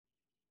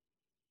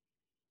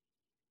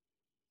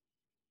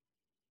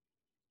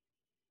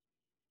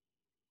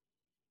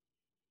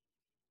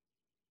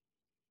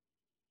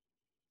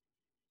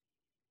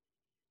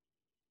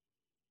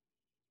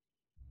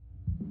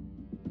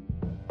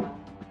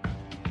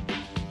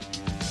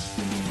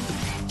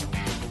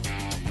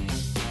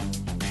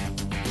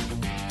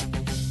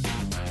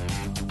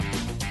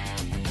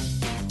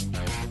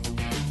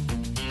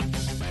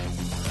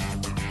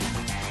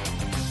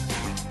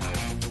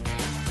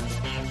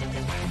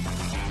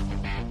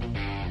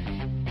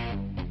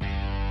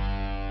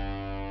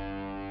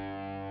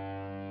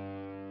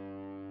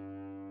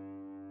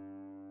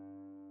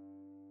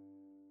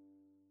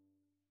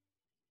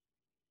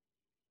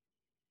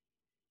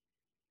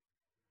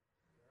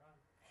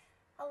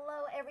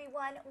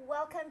everyone.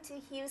 Welcome to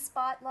Hue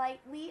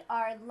Spotlight. We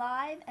are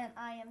live and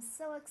I am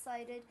so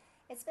excited.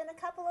 It's been a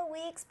couple of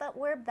weeks, but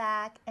we're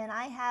back and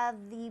I have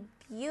the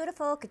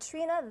beautiful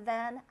Katrina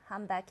Van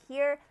Humbeck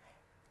here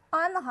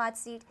on the hot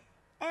seat.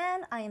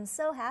 And I am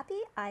so happy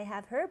I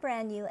have her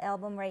brand new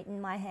album right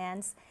in my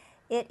hands.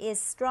 It is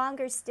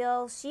Stronger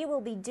Still. She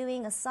will be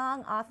doing a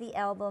song off the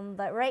album,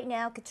 but right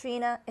now,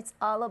 Katrina, it's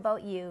all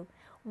about you.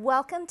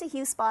 Welcome to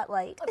Hue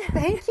Spotlight.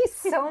 Thank you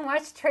so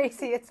much,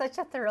 Tracy. It's such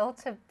a thrill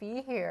to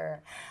be here.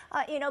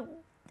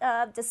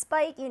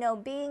 Despite,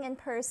 being in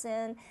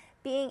person,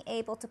 being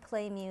able to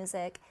play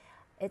music,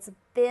 it's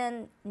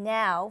been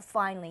now,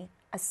 finally,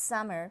 a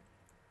summer.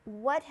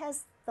 What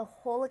has the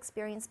whole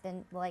experience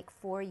been like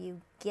for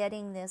you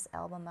getting this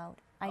album out?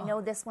 I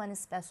know this one is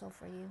special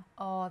for you.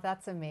 Oh,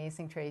 that's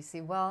amazing, Tracy.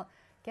 Well,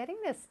 getting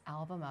this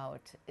album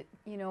out,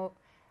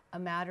 a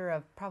matter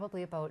of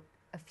probably about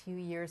a few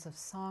years of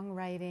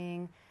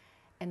songwriting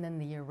and then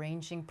the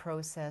arranging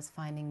process,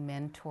 finding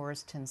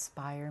mentors to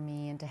inspire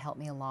me and to help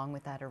me along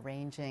with that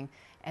arranging.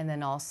 And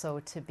then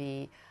also to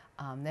be,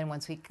 then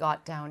once we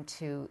got down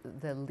to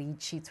the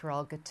lead sheets were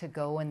all good to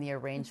go and the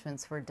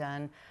arrangements were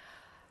done,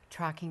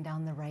 tracking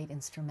down the right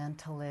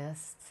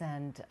instrumentalists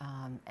and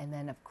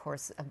then of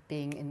course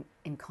being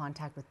in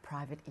contact with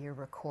Private Ear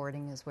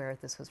Recording is where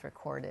this was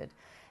recorded.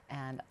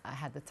 And I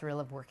had the thrill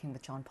of working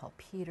with John Paul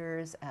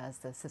Peters as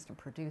the assistant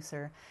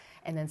producer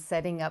and then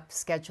setting up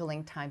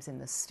scheduling times in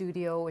the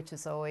studio, which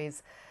is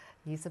always,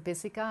 he's a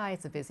busy guy,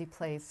 it's a busy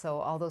place, so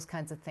all those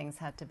kinds of things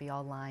had to be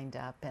all lined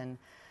up. And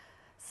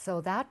so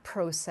that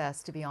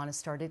process, to be honest,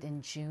 started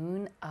in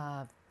June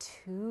of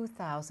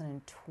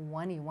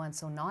 2021,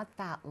 so not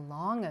that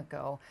long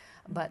ago,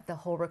 but the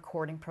whole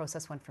recording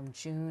process went from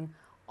June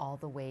all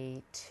the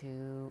way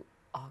to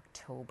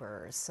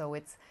October. So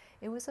it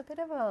was a bit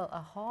of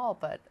a haul,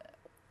 but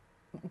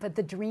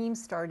the dream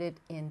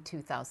started in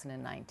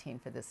 2019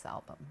 for this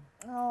album.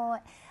 Oh,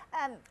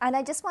 and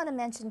I just want to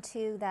mention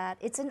too that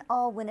it's an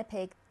all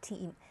Winnipeg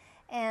team,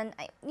 and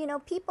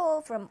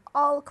people from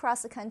all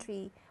across the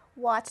country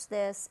watch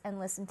this and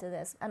listen to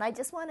this. And I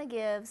just want to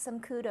give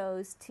some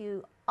kudos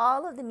to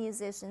all of the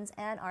musicians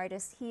and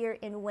artists here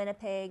in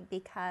Winnipeg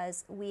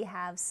because we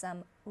have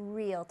some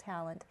real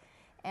talent.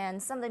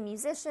 And some of the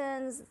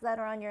musicians that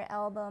are on your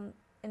album,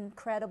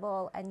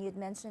 incredible. And you'd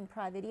mentioned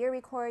Private Ear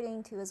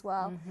Recording too as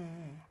well.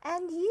 Mm-hmm.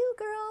 And you,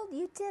 girl,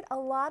 you did a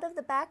lot of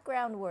the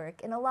background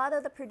work and a lot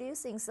of the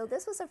producing. So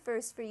this was a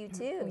first for you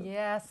too.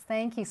 Yes,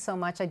 thank you so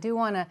much. I do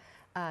want to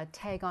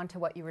tag on to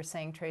what you were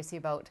saying, Tracy,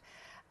 about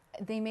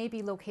they may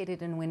be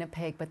located in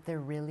Winnipeg, but they're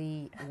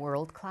really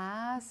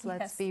world-class.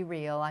 Let's be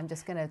real. I'm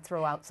just going to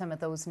throw out some of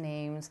those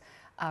names.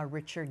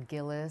 Richard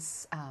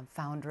Gillis,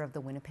 founder of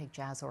the Winnipeg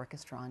Jazz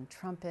Orchestra on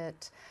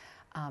trumpet.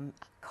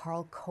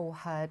 Carl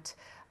Kohut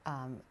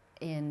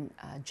in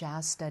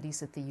jazz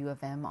studies at the U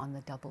of M on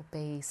the double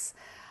bass.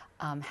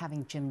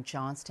 Having Jim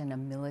Johnston, a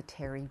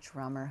military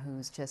drummer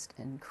who's just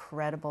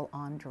incredible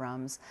on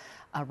drums.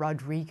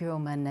 Rodrigo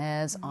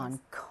Manez on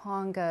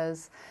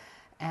congas.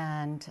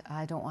 And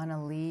I don't want to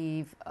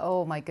leave,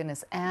 oh my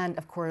goodness, and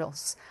of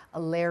course,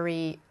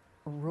 Larry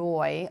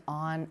Roy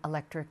on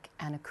electric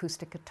and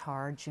acoustic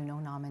guitar, Juno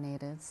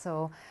nominated.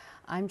 So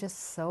I'm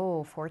just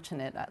so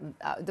fortunate.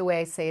 The way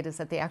I say it is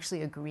that they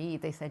actually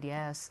agreed. They said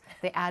yes.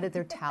 They added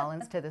their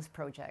talents to this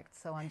project.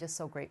 So I'm just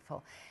so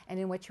grateful. And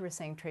in what you were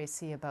saying,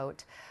 Tracy,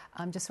 about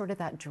just sort of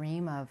that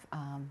dream of,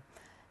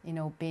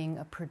 being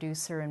a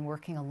producer and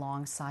working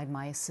alongside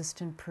my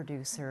assistant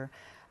producer,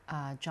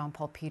 John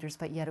Paul Peters,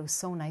 but yet it was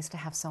so nice to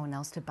have someone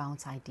else to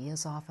bounce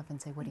ideas off of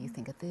and say, what do you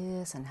think of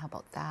this and how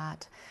about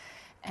that?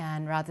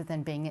 And rather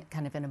than being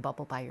kind of in a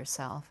bubble by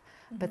yourself.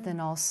 But then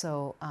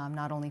also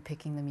not only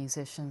picking the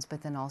musicians,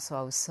 but then also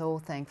I was so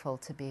thankful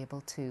to be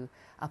able to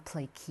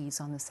play keys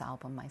on this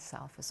album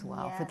myself as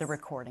well for the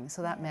recording.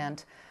 So that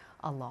meant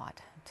a lot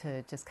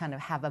to just kind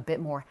of have a bit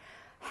more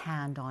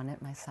hand on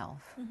it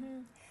myself.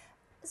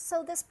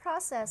 So this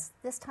process,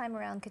 this time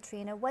around,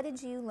 Katrina, what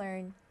did you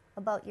learn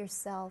about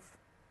yourself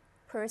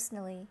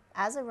personally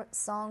as a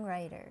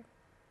songwriter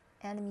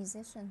and a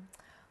musician?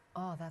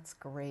 Oh, that's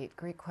great.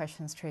 Great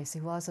questions,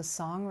 Tracy. Well, as a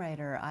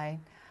songwriter, I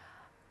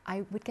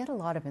would get a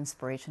lot of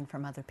inspiration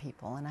from other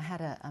people. And I had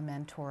a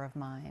mentor of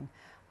mine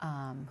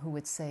who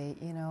would say,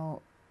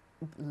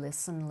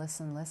 listen,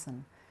 listen,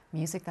 listen.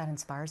 Music that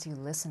inspires you,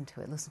 listen to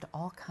it. Listen to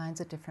all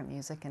kinds of different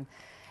music.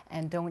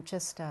 And don't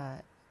just,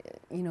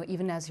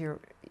 even as you're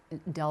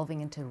delving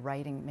into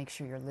writing, make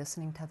sure you're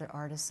listening to other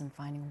artists and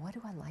finding, what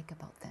do I like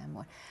about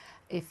them?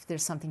 If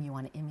there's something you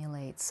want to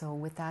emulate. So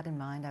with that in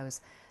mind, I was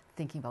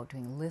thinking about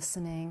doing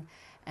listening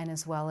and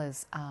as well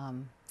as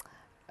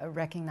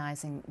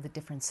recognizing the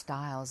different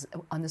styles.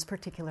 On this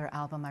particular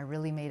album, I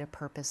really made a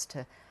purpose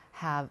to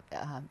have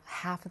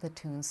half of the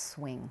tunes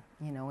swing,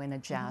 in a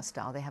jazz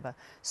style. They have a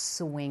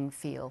swing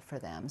feel for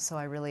them. So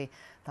I really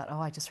thought,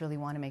 I just really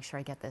want to make sure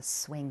I get this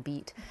swing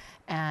beat.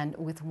 And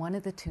with one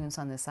of the tunes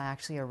on this, I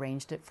actually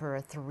arranged it for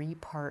a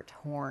 3-part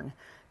horn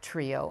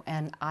trio,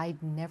 and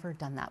I'd never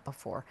done that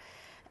before.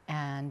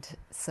 And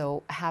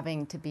so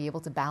having to be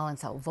able to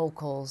balance out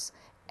vocals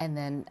and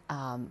then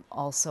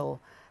also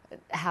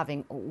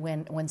having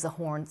when are the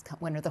horns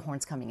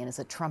coming in? Is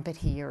it trumpet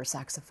here or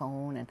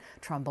saxophone and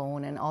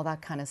trombone and all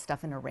that kind of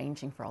stuff, and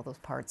arranging for all those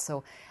parts.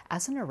 So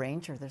as an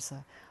arranger, there's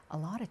a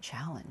lot of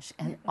challenge,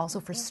 and also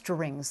for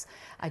strings.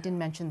 I didn't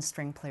mention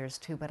string players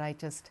too, but I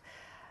just,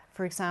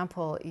 for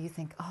example, you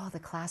think, oh, the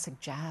classic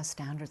jazz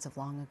standards of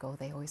long ago,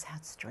 they always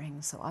had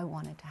strings, so I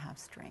wanted to have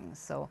strings.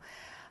 So,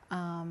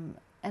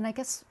 and I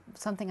guess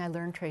something I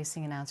learned,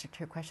 Tracy, in answer to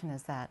your question,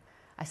 is that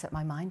I set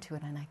my mind to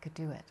it and I could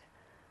do it.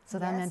 So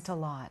that meant a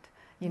lot.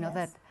 You know,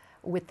 that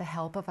with the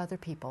help of other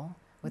people,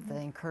 with the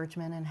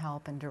encouragement and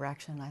help and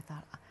direction, I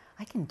thought,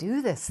 I can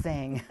do this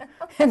thing.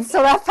 And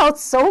so that felt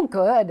so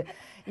good,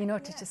 you know,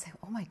 to just say,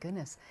 oh my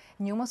goodness.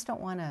 And you almost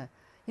don't want to,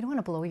 you don't want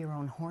to blow your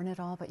own horn at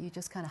all, but you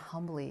just kind of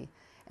humbly,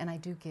 and I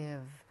do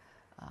give,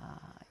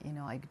 you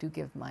know, I do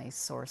give my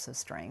source of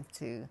strength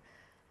to,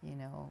 you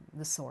know,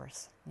 the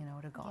source, you know,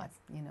 to God,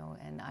 you know,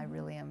 and I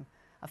really am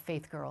a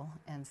faith girl.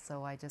 And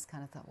so I just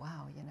kind of thought,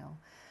 wow, you know,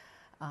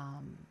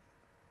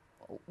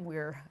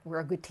 we're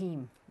a good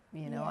team,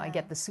 you know. I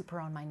get the super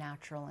on my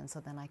natural, and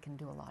so then I can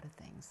do a lot of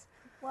things.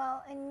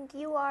 Well, and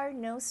you are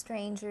no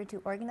stranger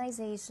to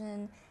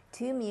organization,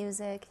 to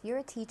music. You're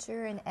a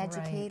teacher and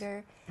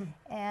educator,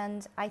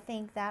 and I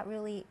think that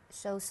really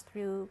shows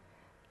through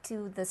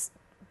to this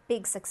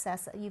big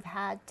success that you've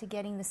had to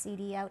getting the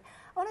CD out.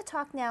 I want to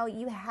talk now.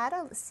 You had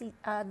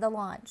the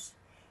launch,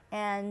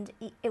 and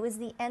it was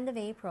the end of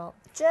April,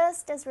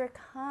 just as we're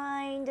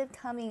kind of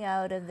coming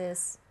out of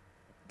this.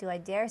 Do I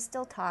dare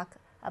still talk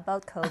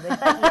about COVID?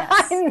 But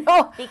yes, I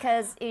know,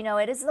 because you know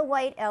it is the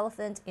white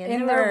elephant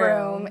in the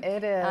room.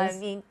 It is. I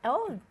mean,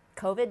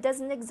 COVID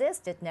doesn't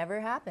exist. It never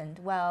happened.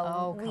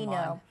 Well, we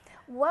know.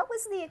 What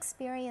was the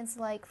experience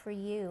like for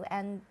you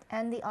and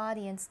the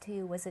audience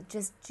too? Was it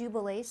just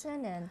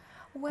jubilation and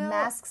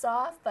masks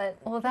off? But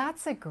well,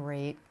 that's a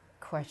great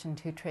question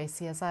too,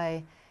 Tracy. As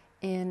I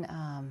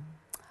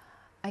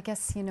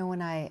guess, you know,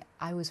 when I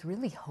was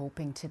really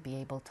hoping to be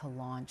able to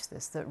launch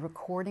this. The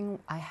recording,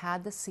 I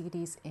had the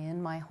CDs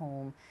in my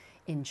home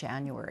in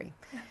January.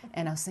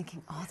 And I was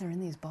thinking, oh, they're in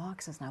these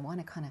boxes and I want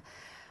to kind of,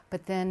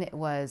 but then it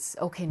was,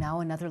 okay, now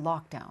another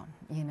lockdown,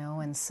 you know,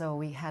 and so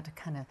we had to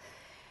kind of,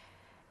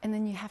 and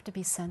then you have to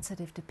be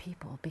sensitive to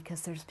people,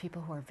 because there's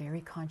people who are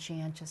very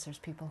conscientious, there's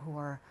people who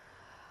are,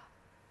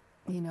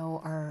 you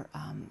know,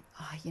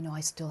 you know, I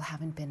still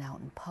haven't been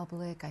out in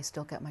public, I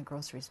still get my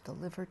groceries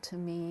delivered to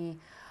me.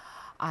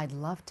 I'd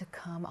love to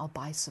come. I'll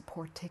buy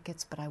support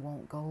tickets, but I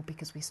won't go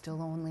because we are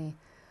only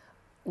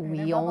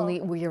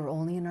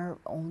in our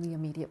only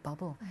immediate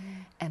bubble.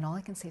 And all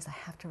I can say is I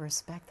have to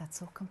respect that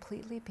so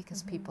completely,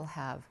 because people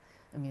have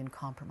immune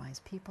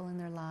compromised people in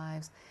their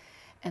lives.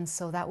 And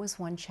so that was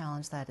one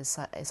challenge, that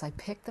as I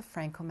picked the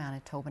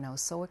Franco-Manitoban, I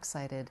was so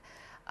excited.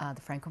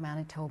 The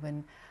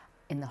Franco-Manitoban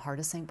in the heart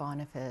of St.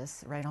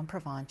 Boniface, right on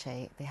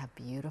Provencher. They have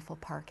beautiful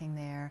parking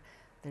there.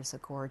 There's a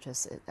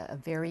gorgeous, a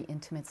very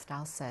intimate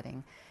style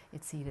setting.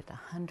 It's seated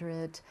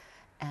 100,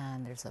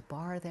 and there's a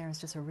bar there.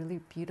 It's just a really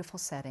beautiful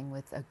setting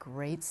with a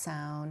great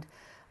sound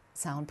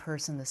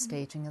person. The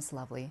staging is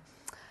lovely.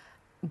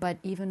 But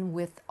even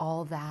with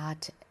all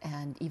that,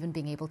 and even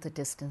being able to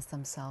distance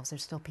themselves,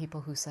 there's still people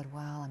who said,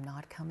 well, I'm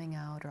not coming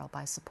out, or I'll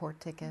buy support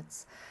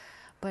tickets.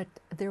 But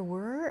there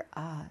was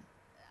a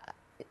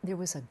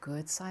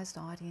good-sized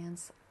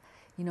audience.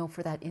 You know,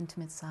 for that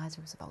intimate size,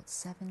 there was about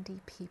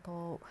 70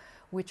 people,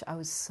 which I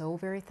was so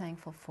very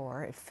thankful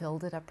for. It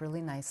filled it up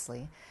really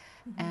nicely.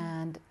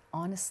 And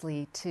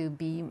honestly, to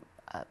be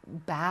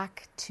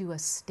back to a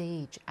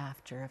stage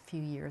after a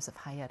few years of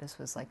hiatus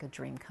was like a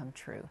dream come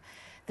true.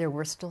 There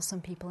were still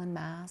some people in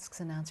masks,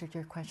 in answer to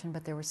your question,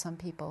 but there were some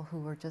people who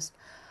were just,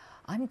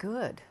 I'm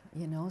good,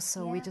 you know,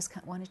 so we just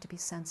wanted to be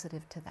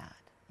sensitive to that,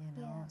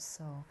 you know,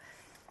 so.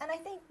 And I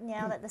think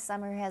now that the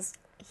summer has,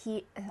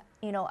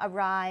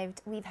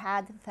 arrived, we've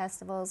had the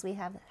festivals, we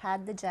have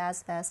had the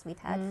Jazz Fest, we've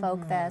had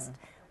Folk Fest,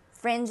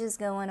 Fringe is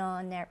going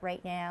on there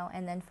right now,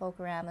 and then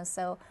Folkorama.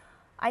 So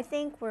I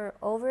think we're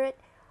over it.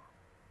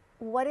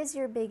 What is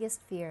your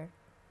biggest fear?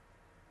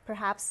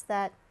 Perhaps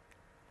that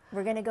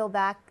we're going to go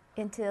back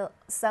into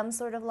some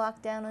sort of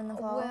lockdown in the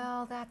fall?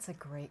 Well, that's a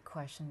great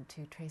question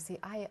too, Tracy.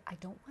 I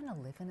don't want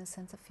to live in a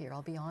sense of fear,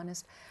 I'll be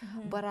honest,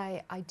 but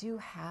I do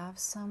have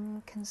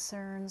some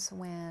concerns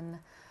when,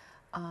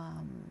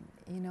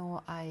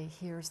 I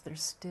hear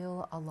there's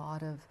still a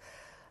lot of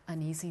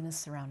uneasiness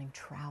surrounding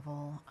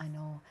travel. I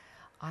know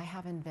I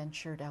haven't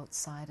ventured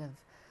outside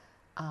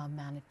of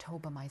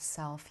Manitoba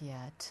myself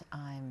yet.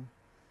 I'm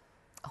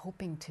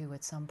hoping to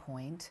at some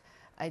point.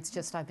 It's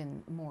just I've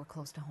been more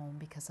close to home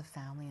because of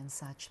family and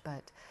such,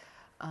 but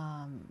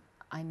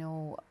I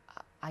know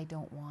I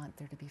don't want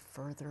there to be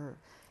further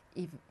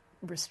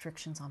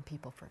restrictions on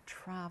people for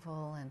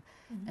travel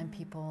and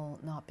people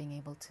not being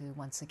able to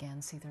once again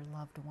see their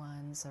loved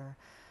ones, or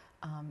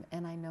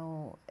and I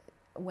know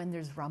when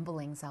there's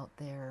rumblings out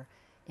there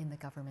in the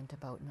government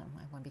about, and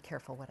I want to be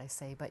careful what I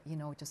say, but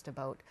just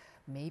about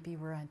maybe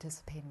we're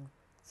anticipating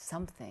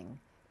something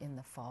in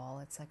the fall.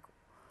 It's like,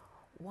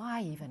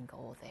 why even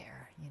go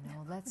there? You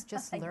know, let's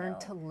just learn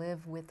to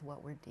live with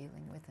what we're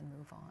dealing with and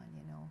move on,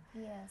 you know.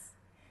 Yes.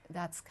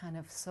 That's kind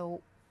of,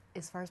 so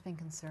as far as being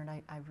concerned,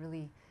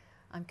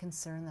 I'm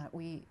concerned that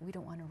we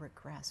don't want to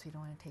regress. We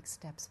don't want to take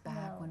steps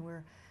back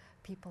when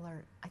people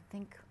are,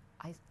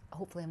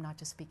 hopefully I'm not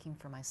just speaking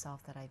for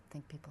myself, that I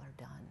think people are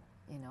done.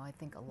 You know, I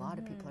think a lot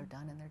of people are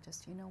done, and they're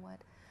just, you know what,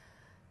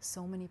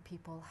 so many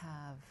people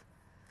have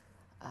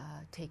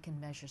taken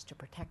measures to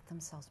protect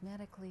themselves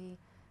medically.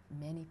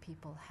 Many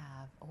people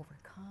have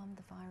overcome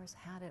the virus,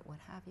 had it, what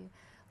have you.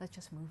 Let's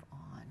just move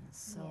on.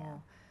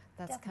 So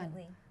that's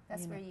definitely.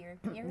 That's where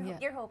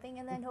you're hoping,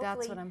 and then hopefully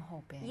that's what I'm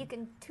hoping. You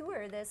can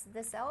tour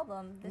this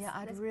album.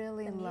 I'd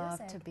really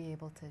love to be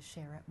able to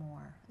share it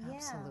more.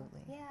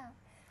 Absolutely. Yeah.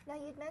 Now,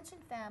 you'd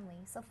mentioned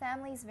family, so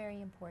family is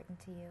very important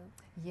to you.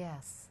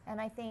 Yes. And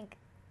I think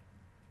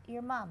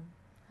your mom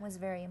was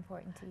very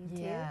important to you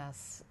too.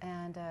 Yes,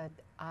 and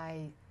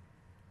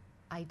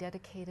I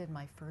dedicated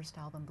my first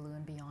album, Blue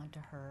and Beyond, to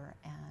her,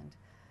 and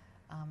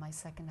my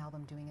second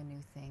album, Doing a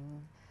New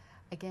Thing.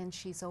 Again,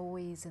 she's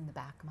always in the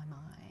back of my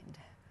mind.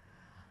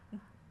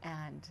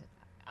 And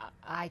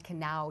I can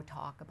now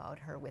talk about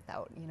her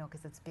without, you know,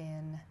 because it's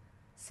been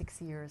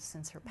 6 years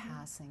since her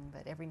passing,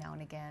 but every now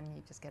and again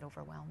you just get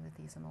overwhelmed with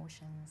these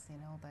emotions, you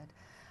know. But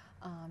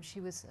she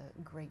was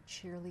a great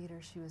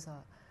cheerleader. She was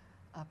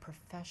a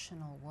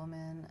professional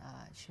woman.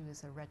 She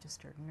was a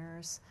registered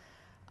nurse,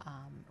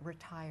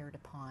 retired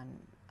upon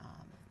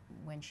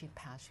when she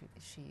passed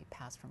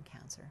from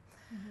cancer.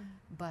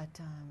 But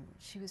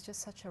she was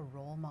just such a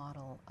role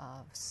model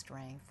of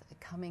strength,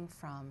 coming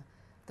from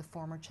the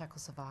former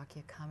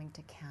Czechoslovakia, coming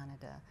to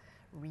Canada,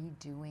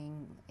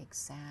 redoing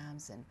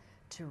exams, and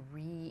to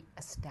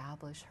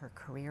re-establish her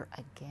career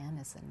again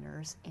as a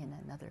nurse in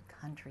another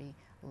country,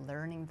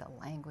 learning the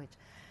language,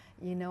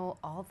 you know,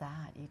 all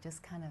that. You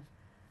just kind of,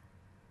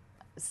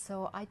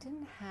 so I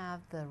didn't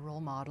have the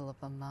role model of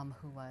a mom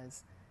who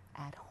was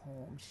at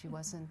home. She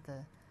wasn't the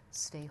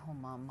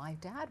stay-home mom. My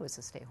dad was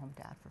a stay-home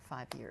dad for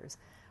 5 years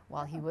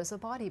while he was a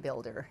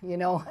bodybuilder, you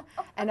know,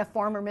 and a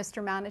former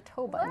Mr.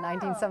 Manitoba in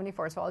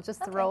 1974. So I'll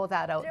just throw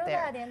that out there. Throw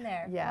that in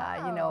there.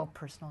 Yeah, you know,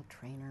 personal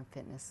trainer,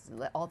 fitness,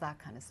 all that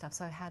kind of stuff.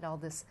 So I had all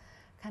this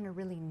kind of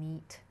really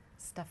neat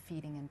stuff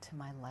feeding into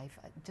my life.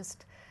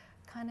 Just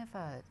kind of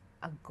a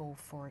go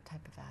for it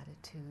type of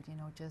attitude, you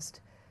know,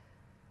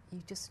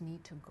 you just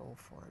need to go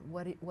for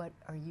it. What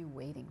are you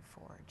waiting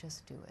for?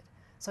 Just do it.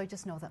 So I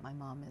just know that my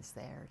mom is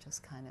there,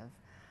 just kind of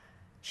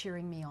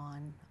cheering me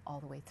on all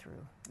the way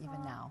through,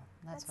 even now.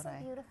 That's so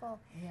beautiful.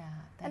 Yeah,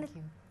 thank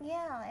you.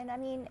 Yeah, and I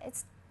mean,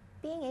 it's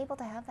being able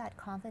to have that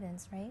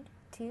confidence, right,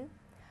 too?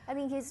 I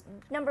mean,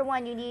 number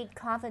one, you need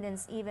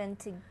confidence even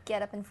to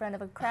get up in front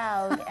of a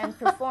crowd and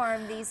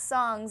perform these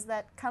songs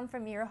that come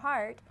from your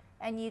heart,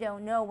 and you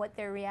don't know what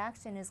their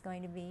reaction is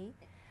going to be.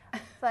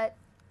 But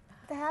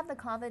to have the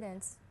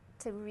confidence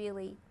to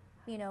really,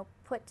 you know,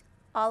 put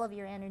all of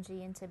your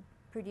energy into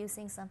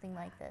producing something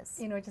like this.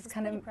 You know, it just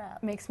kind of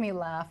makes me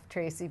laugh,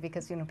 Tracy,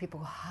 because, you know, people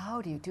go,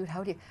 how do you do it?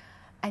 How do you?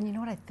 And you know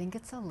what? I think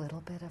it's a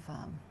little bit of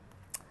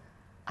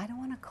I don't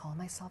want to call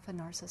myself a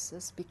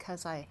narcissist,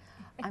 because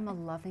I'm a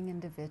loving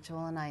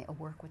individual and I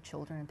work with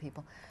children and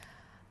people.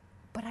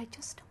 But I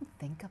just don't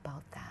think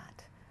about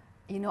that.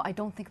 You know, I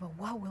don't think about,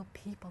 what will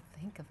people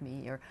think of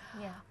me? Or,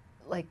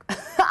 like,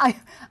 I'm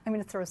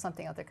going to throw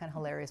something out there kind of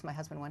hilarious. My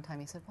husband one time,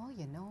 he said, well,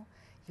 you know,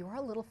 you're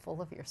a little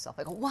full of yourself.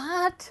 I go,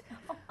 what?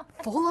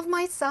 Full of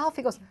myself?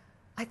 He goes,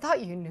 I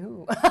thought you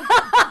knew.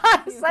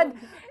 I said,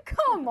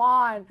 come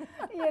on,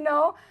 you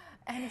know?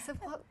 And he said,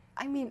 well,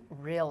 I mean,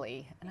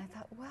 really? And I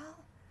thought, well,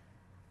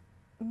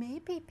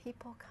 maybe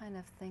people kind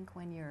of think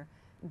when you're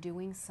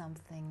doing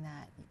something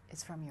that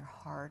is from your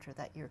heart, or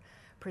that you're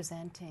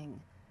presenting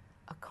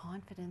a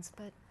confidence,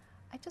 but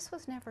I just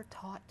was never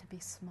taught to be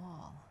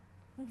small.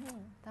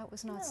 That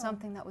was not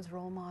something that was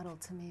role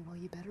modeled to me. Well,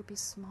 you better be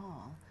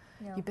small.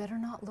 No. You better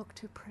not look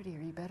too pretty,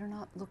 or you better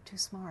not look too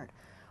smart,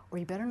 or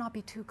you better not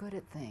be too good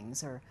at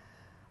things,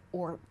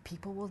 or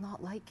people will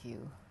not like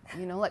you.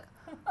 You know, like,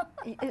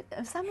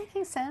 is that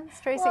making sense,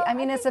 Tracy? Well, I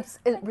mean, as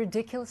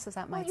ridiculous as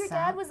that might sound. Your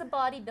dad was a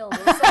bodybuilder,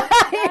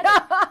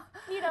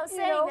 so you know,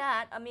 saying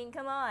that, I mean,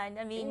 come on.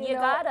 I mean, you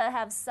gotta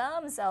have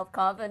some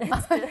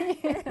self-confidence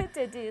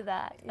to do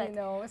that. But, you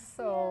know,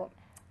 so.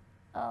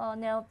 Yeah. Oh,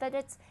 no, but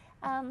it's,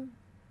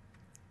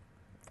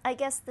 I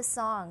guess the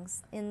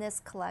songs in this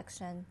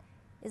collection,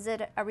 is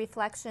it a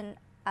reflection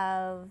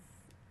of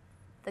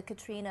the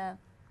Katrina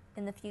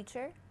in the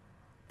future?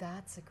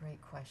 That's a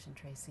great question,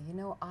 Tracy. You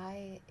know,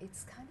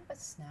 it's kind of a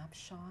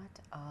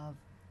snapshot of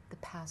the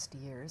past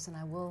years, and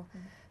I will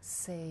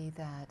say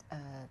that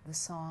the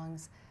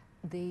songs,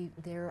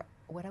 they're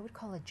what I would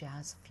call a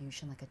jazz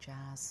fusion, like a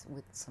jazz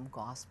with some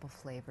gospel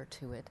flavor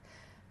to it,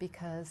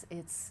 because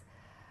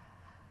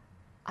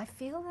I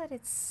feel that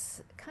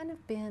it's kind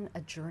of been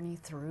a journey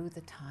through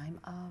the time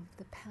of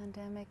the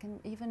pandemic, and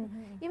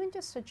even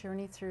just a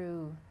journey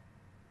through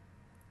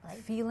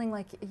feeling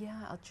like,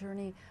 a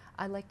journey.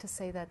 I like to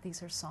say that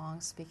these are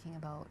songs speaking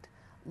about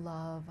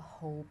love,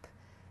 hope,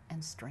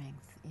 and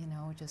strength. You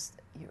know,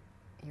 just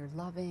you're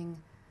loving,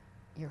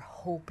 you're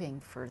hoping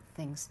for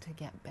things to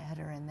get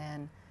better, and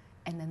then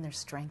there's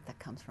strength that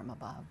comes from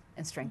above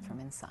and strength from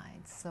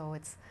inside. So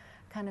it's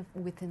kind of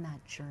within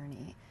that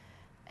journey.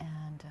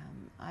 And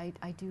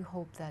I do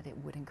hope that it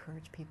would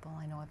encourage people.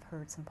 I know I've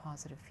heard some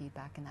positive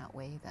feedback in that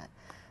way, that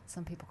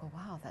some people go,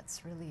 wow,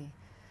 that's really,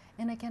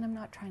 and again, I'm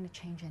not trying to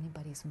change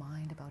anybody's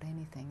mind about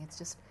anything. It's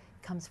just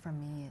comes from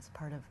me as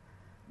part of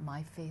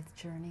my faith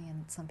journey,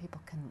 and some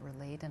people can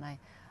relate. And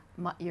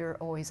you're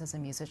always, as a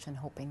musician,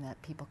 hoping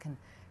that people can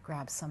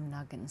grab some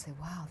nugget and say,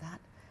 wow,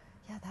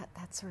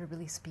 that sort of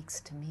really speaks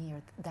to me,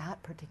 or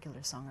that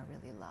particular song I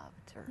really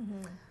loved. Or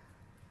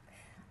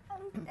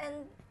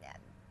and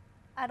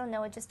I don't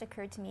know, it just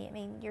occurred to me. I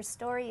mean, your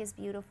story is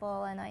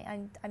beautiful, and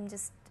I'm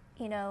just,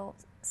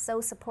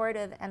 so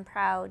supportive and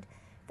proud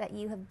that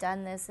you have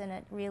done this, and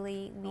it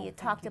really, we had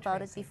talked about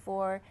Tracy. It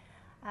before.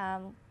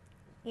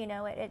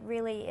 It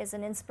really is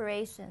an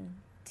inspiration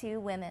to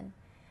women.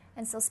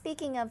 And so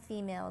speaking of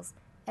females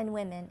and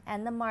women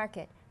and the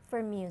market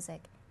for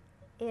music,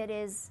 it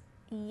is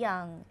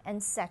young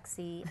and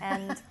sexy,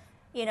 and,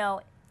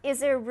 is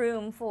there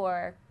room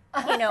for,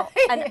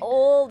 an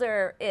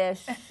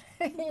older-ish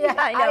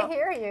I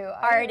hear you.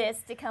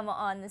 artist to come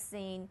on the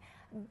scene?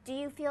 Do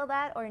you feel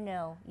that, or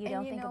no? You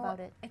don't think about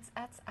it?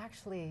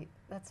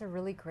 That's a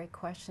really great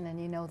question,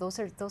 and those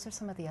are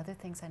some of the other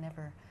things I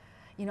never,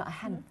 I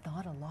hadn't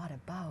thought a lot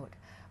about.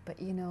 But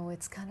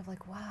it's kind of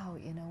like, wow,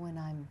 when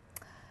I'm,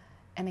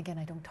 and again,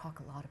 I don't talk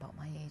a lot about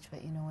my age,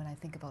 but when I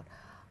think about,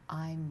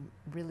 I'm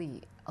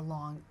really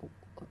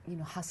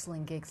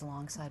hustling gigs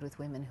alongside with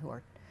women who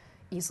are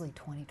easily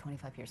 20,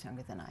 25 years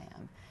younger than I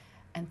am,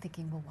 and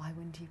thinking, well, why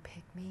wouldn't you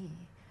pick me?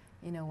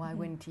 Why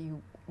wouldn't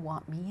you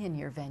want me in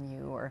your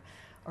venue or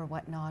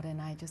whatnot?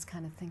 And I just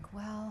kind of think,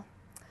 well,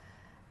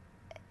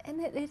 and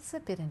it's a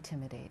bit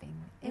intimidating.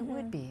 It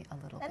would be a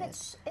little bit. And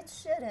it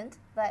shouldn't,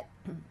 but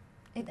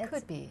it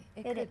could be.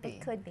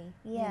 It could be.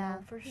 Yeah,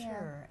 for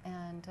sure.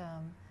 And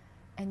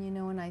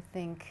and I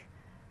think,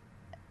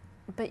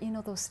 but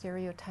those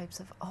stereotypes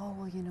of, oh,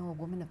 well, a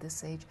woman of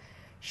this age,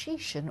 she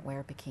shouldn't wear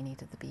a bikini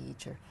to the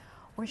beach,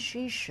 or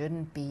she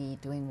shouldn't be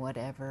doing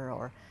whatever,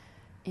 or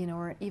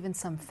even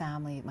some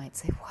family might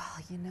say,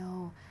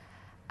 well,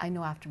 I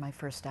know after my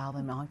first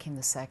album, On Came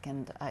the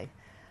Second,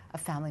 a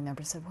family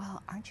member said,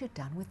 well, aren't you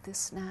done with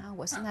this now?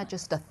 Wasn't that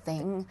just a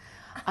thing?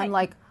 I'm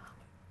like,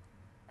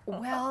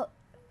 well,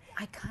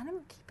 I kind of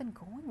keep on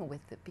going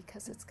with it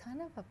because it's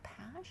kind of a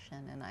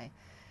passion,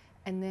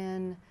 and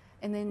then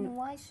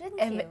why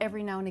shouldn't you?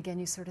 Every now and again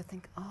you sort of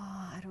think,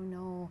 oh, I don't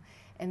know,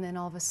 and then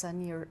all of a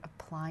sudden you're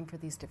applying for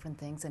these different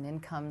things, and in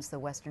comes the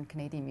Western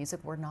Canadian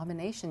Music Award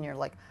nomination. You're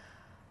like,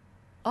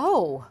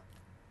 oh,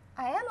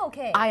 I am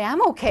okay. I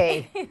am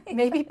okay.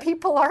 Maybe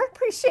people are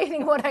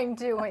appreciating what I'm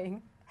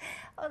doing.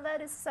 Oh,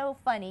 that is so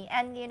funny.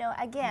 And,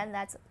 again,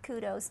 that's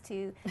kudos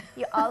to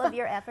all of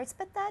your efforts.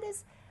 But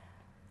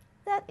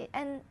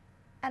and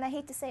I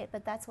hate to say it,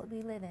 but that's what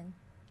we live in.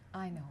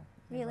 I know.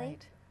 Really?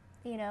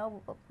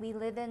 Right. We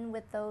live in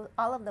with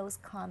all of those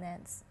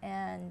comments,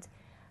 and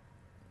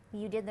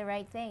you did the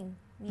right thing.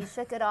 You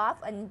shook it off,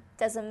 and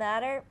doesn't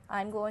matter.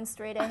 I'm going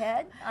straight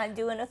ahead. I'm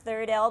doing a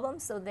third album,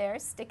 so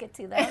stick it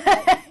to them.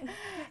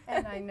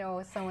 And I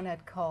know someone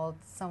had called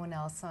someone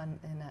else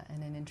in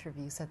an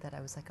interview, said that I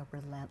was like a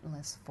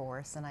relentless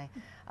force, and I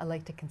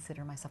like to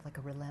consider myself like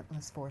a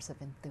relentless force of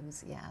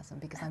enthusiasm,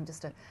 because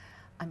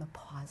I'm a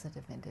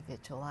positive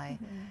individual.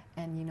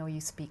 And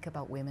you speak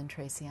about women,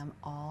 Tracy. I'm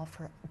all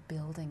for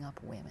building up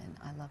women.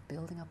 I love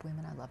building up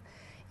women. I love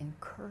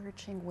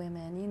encouraging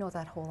women.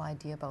 That whole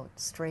idea about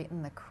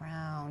straighten the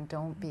crown,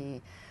 don't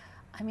be,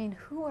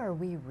 who are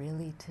we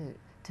really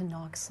to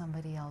knock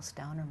somebody else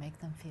down or make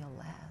them feel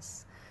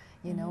less,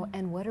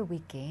 and what are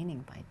we gaining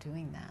by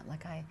doing that?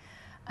 Like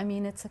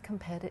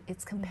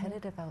it's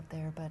competitive out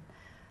there, but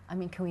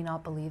can we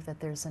not believe that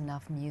there's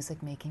enough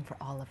music making for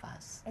all of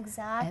us?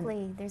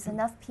 Exactly. There's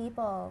enough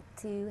people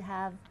to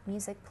have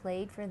music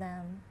played for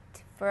them,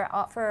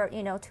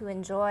 to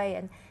enjoy,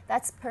 and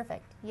that's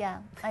perfect. Yeah.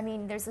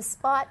 There's a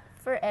spot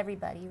for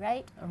everybody,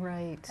 right?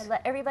 Right.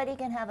 Everybody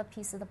can have a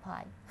piece of the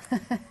pie.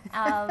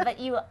 But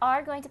you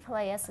are going to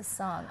play us a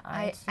song,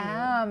 aren't you?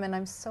 I am, and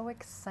I'm so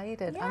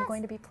excited. Yes. I'm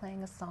going to be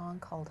playing a song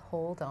called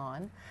Hold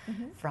On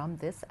from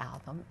this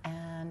album,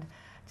 and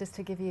just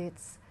to give you,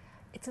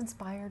 it's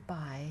inspired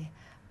by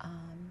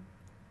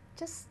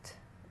just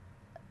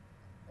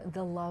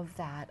the love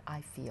that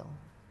I feel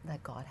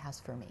that God has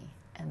for me,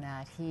 and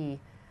that He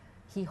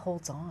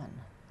holds on.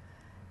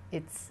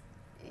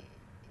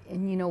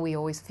 And we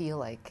always feel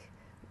like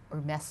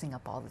we're messing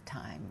up all the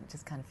time.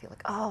 Just kind of feel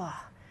like,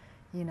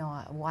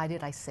 why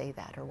did I say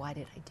that, or why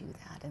did I do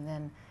that? And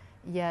then,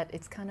 yet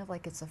it's kind of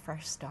like it's a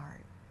fresh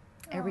start.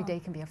 Every day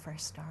can be a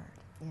fresh start,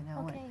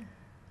 Okay.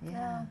 And,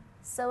 yeah.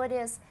 So it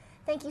is.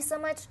 Thank you so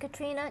much,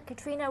 Katrina.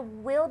 Katrina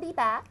will be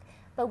back,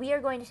 but we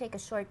are going to take a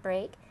short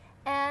break.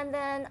 And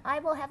then I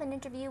will have an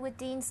interview with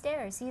Dean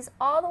Stairs. He's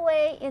all the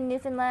way in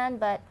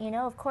Newfoundland, but,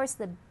 of course,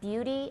 the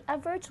beauty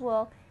of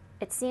virtual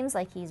It seems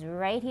like he's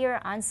right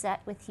here on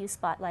set with Hugh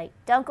Spotlight.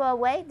 Don't go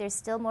away, there's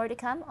still more to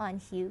come on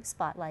Hugh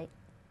Spotlight.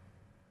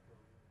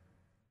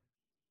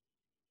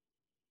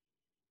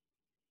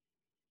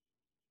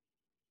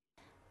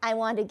 I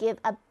want to give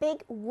a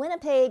big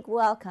Winnipeg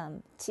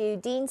welcome to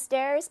Dean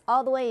Stairs,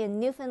 all the way in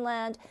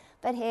Newfoundland.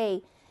 But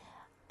hey,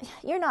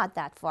 you're not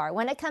that far.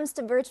 When it comes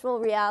to virtual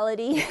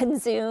reality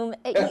and Zoom,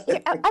 I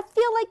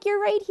feel like you're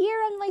right here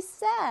on my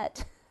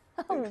set.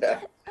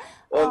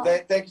 Well,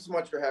 thank you so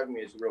much for having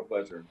me. It's a real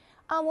pleasure.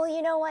 Well,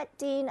 you know what,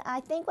 Dean?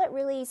 I think what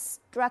really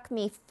struck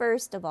me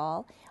first of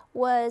all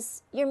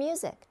was your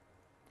music.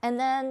 And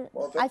then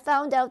I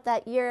found out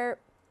that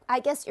I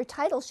guess your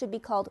title should be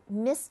called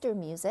Mr.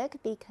 Music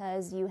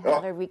because you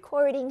have a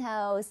recording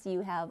house,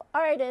 you have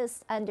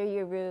artists under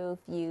your roof,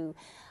 you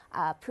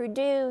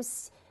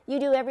produce, you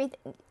do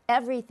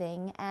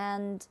everything,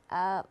 and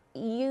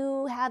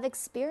you have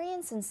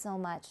experience in so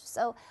much.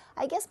 So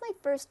I guess my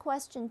first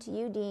question to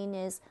you, Dean,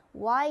 is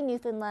why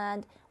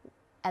Newfoundland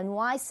and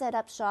why set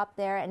up shop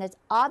there? And it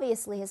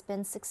obviously has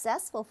been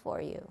successful for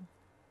you.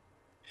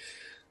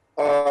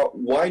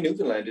 Why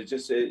Newfoundland? It's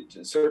just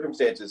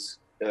circumstances.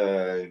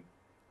 They're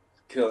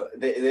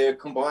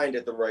combined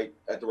at the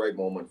right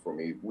moment for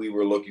me. We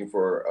were looking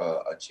for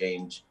a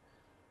change,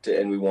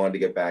 and we wanted to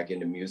get back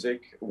into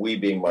music. We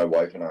being my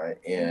wife and I,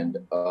 and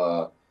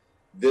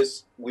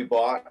we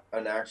bought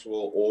an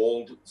actual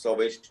old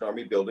Salvation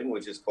Army building,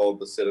 which is called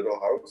the Citadel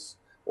House,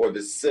 or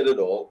the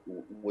Citadel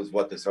was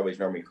what the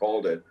Salvation Army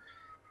called it.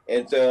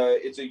 And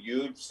it's a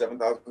huge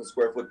 7,000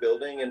 square foot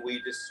building, and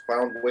we just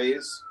found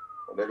ways.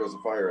 Oh, there goes the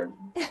fire, and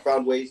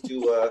found ways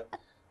to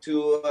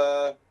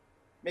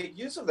make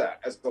use of that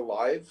as the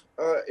live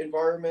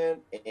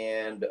environment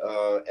and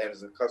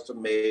as a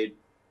custom made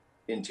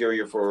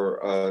interior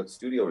for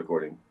studio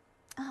recording.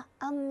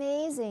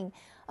 Amazing.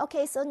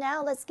 Okay, so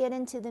now let's get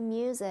into the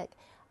music.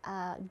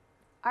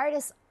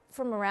 Artists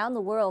from around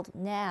the world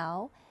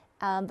now,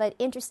 but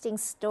interesting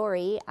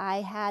story.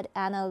 I had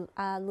Ana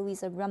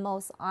Luisa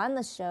Ramos on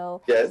the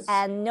show, yes,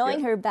 and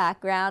knowing her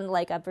background,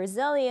 like a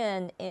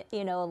Brazilian,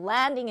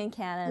 landing in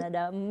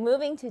Canada,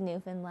 moving to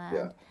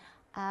Newfoundland.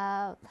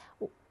 Yeah.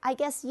 I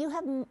guess you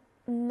have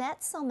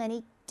met so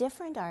many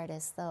different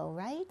artists, though,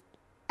 right?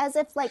 As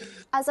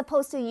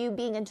opposed to you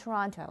being in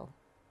Toronto.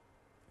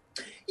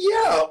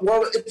 Yeah,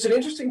 well, it's an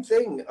interesting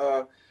thing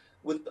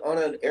with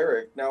Anna and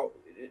Eric. Now,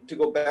 to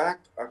go back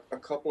a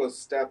couple of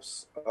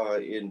steps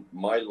in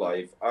my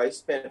life, I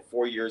spent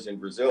 4 years in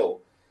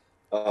Brazil,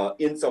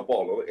 in Sao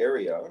Paulo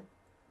area,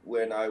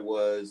 when I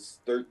was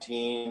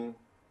 13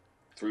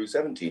 through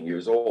 17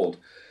 years old.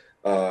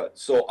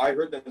 So I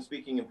heard them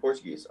speaking in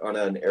Portuguese,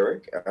 Ana and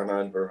Eric, Ana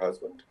and her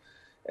husband,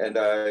 and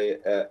I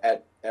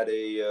at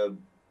a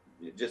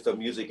just a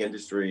music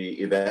industry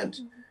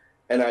event,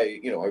 and I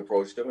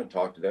approached them and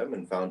talked to them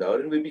and found out,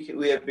 and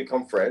we have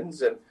become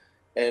friends, and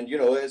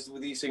as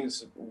with these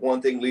things,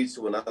 one thing leads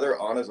to another.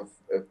 Ana's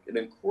an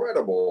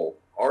incredible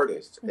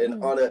artist,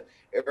 and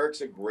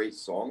Eric's a great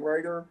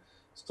songwriter,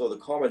 so the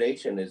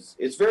combination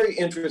it's very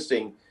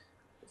interesting.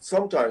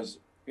 Sometimes.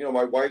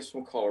 My wife's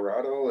from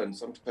Colorado, and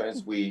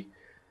sometimes we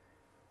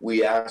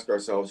ask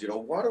ourselves,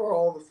 what are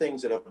all the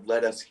things that have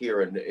led us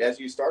here? And as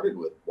you started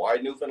with, why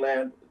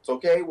Newfoundland? It's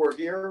okay, we're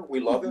here, we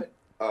love it,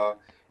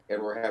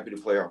 and we're happy to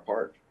play our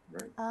part,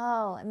 right?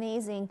 Oh,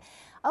 amazing.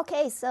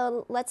 Okay,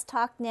 so let's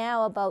talk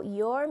now about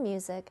your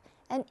music.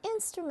 An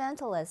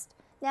instrumentalist.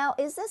 Now,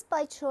 is this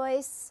by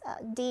choice,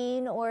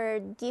 Dean, or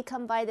do you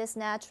come by this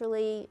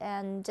naturally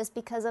and just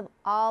because of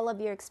all of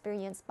your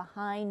experience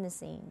behind the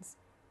scenes,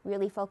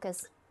 really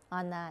focus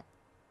on that?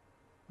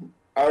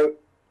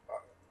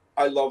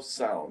 I love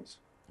sounds,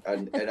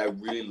 and I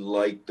really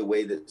like the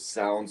way that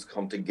sounds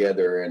come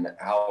together and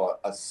how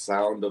a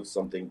sound of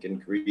something can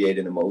create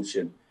an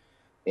emotion.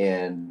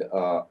 And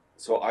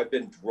so I've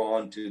been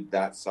drawn to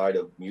that side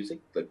of music,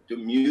 like to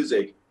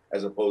music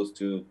as opposed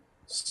to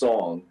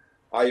song.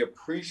 I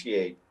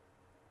appreciate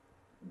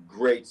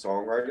great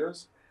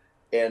songwriters,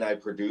 and I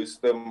produce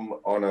them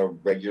on a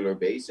regular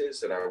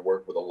basis, and I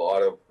work with a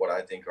lot of what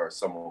I think are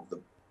some of the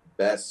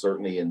best,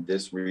 certainly in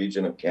this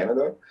region of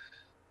Canada,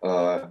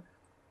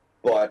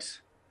 but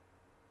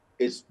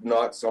it's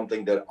not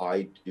something that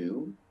I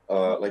do.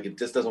 Like it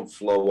just doesn't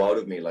flow out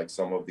of me like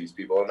some of these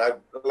people. And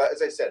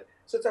as I said,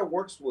 since I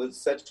worked with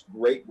such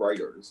great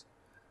writers,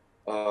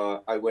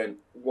 I went,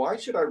 why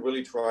should I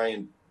really try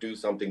and do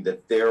something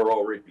that they're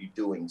already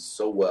doing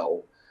so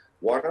well?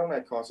 Why don't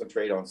I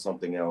concentrate on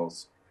something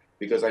else?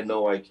 Because I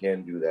know I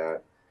can do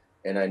that,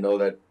 and I know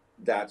that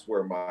that's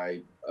where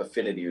my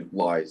affinity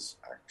lies,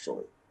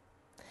 actually.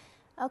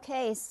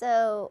 Okay,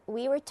 so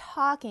we were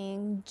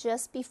talking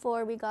just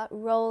before we got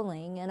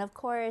rolling, and of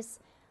course,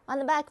 on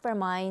the back of our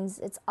minds,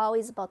 it's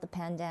always about the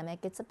pandemic.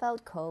 It's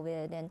about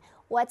COVID and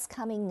what's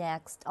coming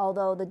next.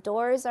 Although the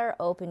doors are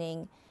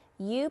opening,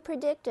 you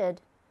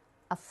predicted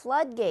a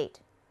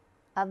floodgate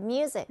of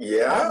music,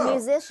 of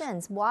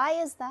musicians. Why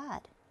is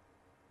that?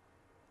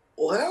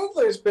 Well,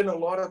 there's been a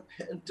lot of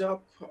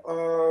pent-up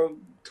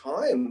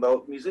time.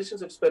 Musicians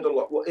have spent a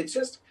lot. Well, it's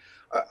just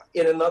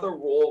in another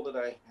role that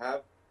I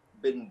have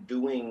been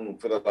doing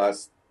for the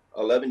last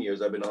 11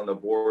 years, I've been on the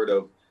board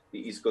of the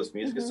East Coast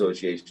Music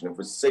Association, and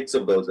for 6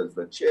 of those as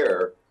the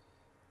chair,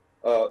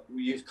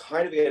 you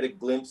kind of get a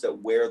glimpse at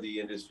where the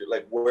industry,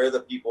 like where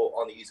the people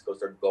on the East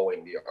Coast are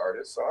going, the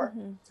artists are.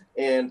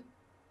 And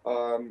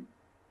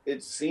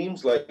it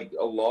seems like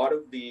a lot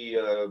of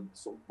the,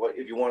 what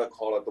if you want to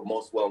call it the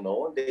most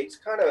well-known, they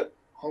just kind of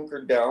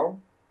hunkered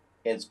down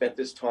and spent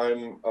this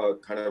time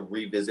kind of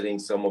revisiting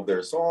some of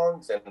their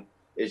songs. And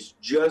it's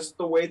just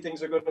the way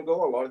things are going to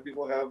go. A lot of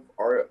people have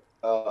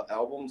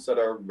albums that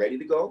are ready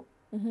to go.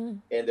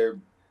 And they're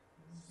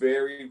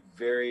very,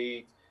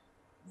 very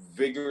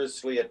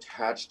vigorously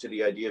attached to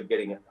the idea of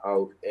getting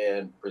out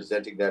and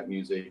presenting that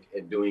music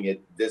and doing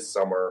it this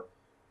summer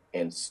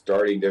and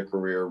starting their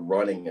career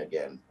running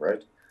again,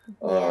 right?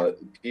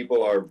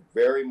 People are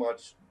very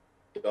much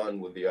done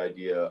with the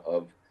idea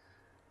of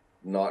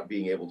not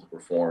being able to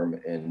perform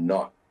and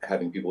not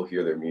having people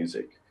hear their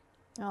music.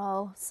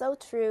 Oh, so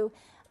true.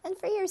 And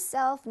for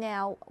yourself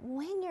now,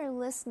 when you're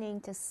listening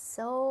to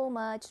so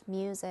much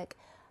music,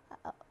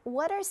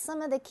 what are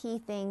some of the key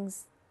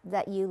things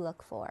that you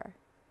look for?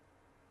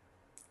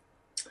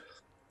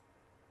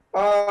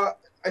 I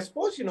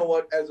suppose, you know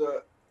what,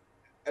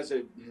 as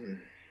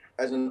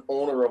an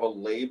owner of a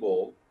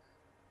label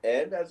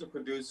and as a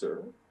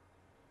producer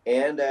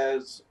and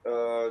as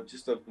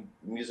just a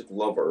music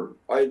lover,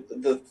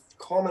 the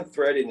common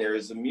thread in there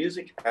is the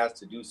music has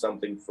to do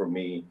something for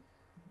me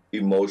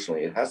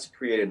emotionally. It has to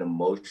create an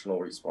emotional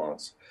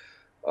response.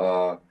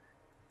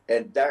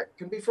 And that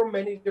can be from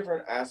many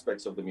different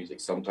aspects of the music.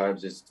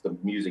 Sometimes it's the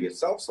music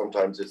itself.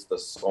 Sometimes it's the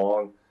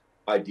song.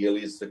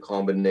 Ideally, it's the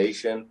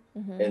combination.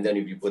 And then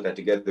if you put that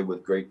together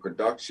with great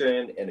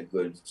production and a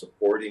good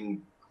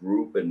supporting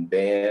group and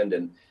band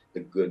and the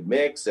good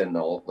mix and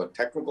all the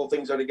technical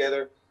things are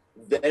together,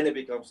 then it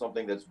becomes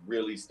something that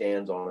really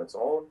stands on its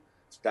own.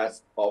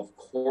 That's, of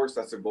course,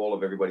 that's the goal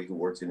of everybody who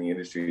works in the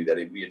industry, that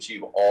we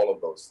achieve all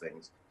of those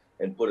things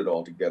and put it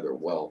all together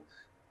well.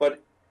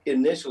 But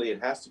initially,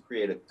 it has to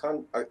create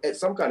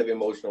some kind of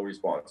emotional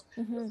response.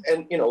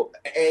 And, you know,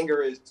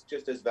 anger is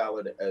just as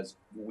valid as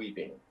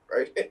weeping,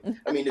 right?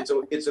 I mean, it's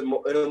an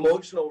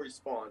emotional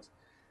response,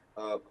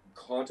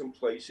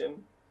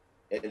 contemplation,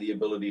 and the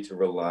ability to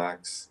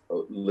relax,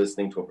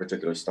 listening to a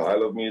particular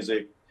style of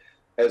music,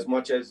 as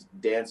much as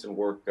dance and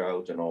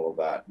workout and all of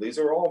that. These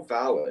are all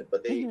valid,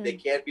 but they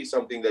can't be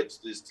something that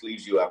just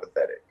leaves you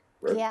apathetic,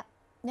 right? Yeah.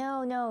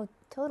 No,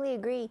 totally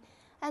agree.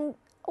 And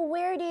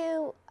where do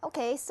you,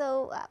 okay,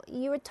 so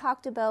you had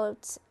talked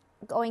about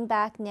going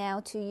back now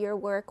to your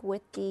work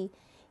with the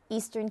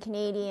Eastern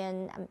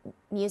Canadian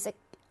Music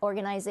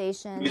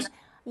Organization.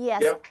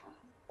 Yes. Yep.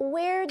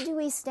 Where do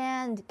we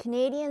stand,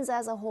 Canadians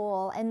as a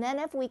whole? And then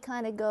if we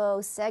kind of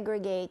go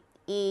segregate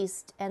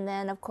East, and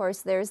then of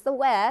course there's the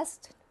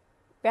West,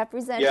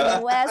 representing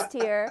the West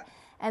here.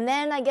 And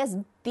then I guess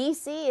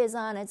BC is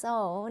on its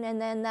own,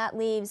 and then that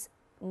leaves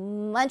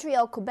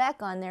Montreal,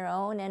 Quebec on their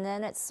own, and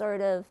then it's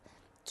sort of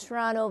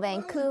Toronto,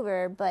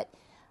 Vancouver. But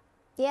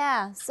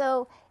yeah,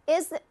 so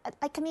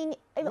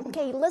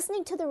okay,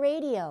 listening to the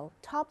radio,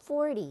 top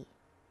 40,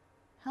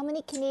 how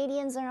many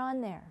Canadians are on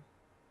there?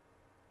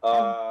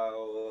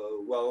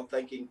 Well,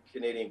 thanking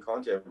Canadian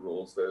content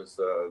rules, there's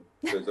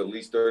at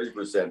least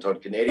 30% on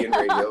Canadian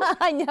radio.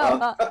 I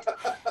know.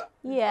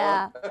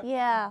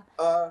 Yeah.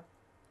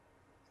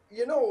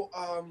 You know,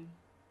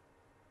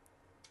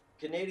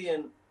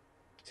 Canadian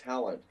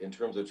talent, in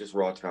terms of just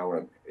raw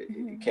talent,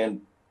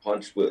 can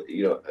punch with,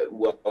 you know,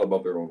 well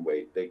above their own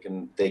weight. They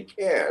can.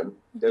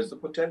 There's the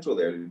potential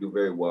there to do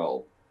very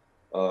well.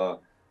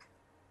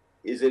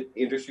 Is it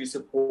industry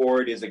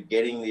support? Is it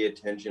getting the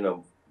attention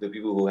of the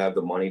people who have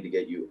the money to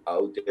get you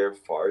out there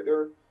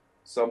farther?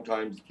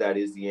 Sometimes that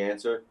is the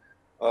answer.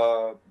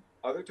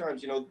 Other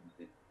times, you know,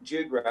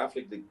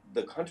 geographically,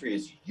 the country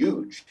is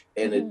huge,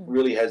 and it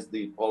really has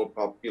the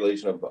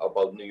population of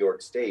about New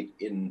York State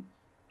in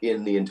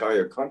the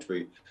entire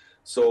country.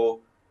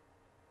 So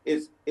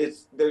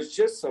there's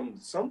just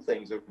some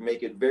things that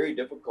make it very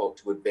difficult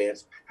to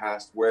advance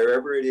past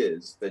wherever it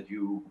is that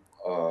you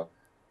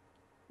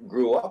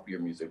grew up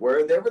your music,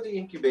 wherever the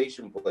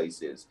incubation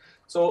place is.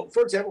 So,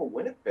 for example,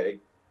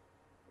 Winnipeg,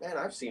 man,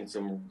 I've seen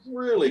some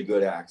really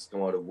good acts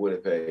come out of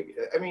Winnipeg.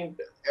 I mean,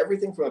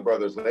 everything from the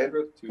Brothers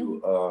Landreth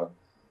to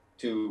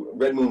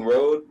Red Moon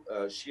Road.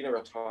 Sheena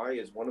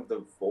Ratai is one of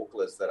the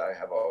vocalists that I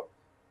have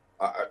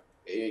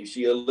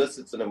she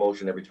elicits an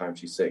emotion every time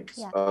she sings.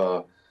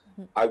 Yeah.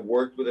 I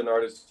worked with an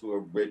artist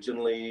who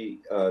originally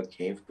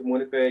came from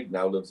Winnipeg,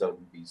 now lives out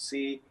in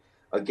BC.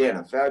 Again,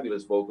 a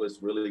fabulous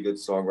vocalist, really good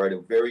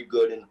songwriter, very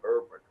good in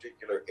her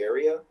particular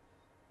area.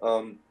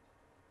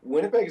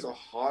 Winnipeg is a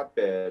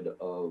hotbed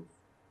of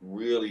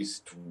really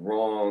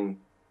strong,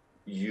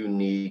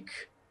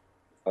 unique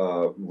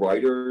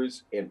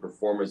writers and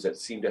performers that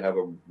seem to have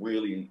a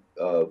really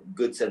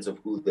good sense of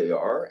who they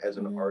are as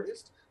an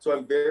artist. So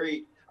I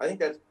think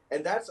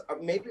that's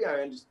maybe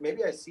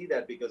I see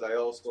that because I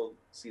also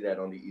see that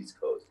on the East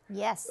Coast.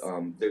 Yes.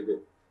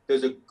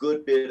 There's a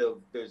good bit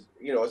of,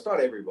 you know, it's not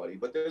everybody,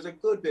 but there's a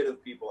good bit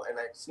of people, and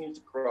that seems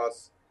to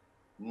cross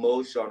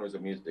most genres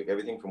of music,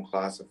 everything from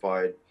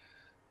classified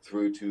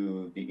through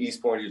to the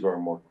East Pointers are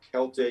more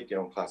Celtic,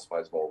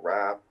 classified's more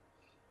rap,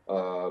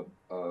 uh,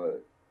 uh,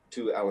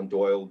 to Alan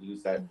Doyle,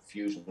 who's that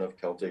fusion of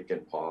Celtic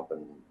and pop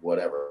and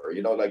whatever,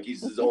 like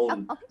he's his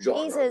own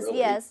genre, really.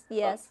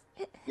 Yes.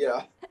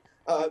 Yeah.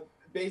 Uh,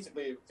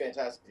 Basically,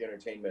 fantastic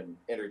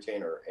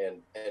entertainer,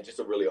 and just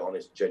a really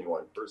honest,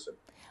 genuine person.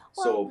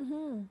 Well,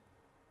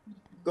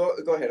 So,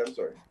 go ahead. I'm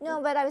sorry.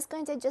 no, but I was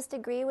going to just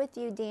agree with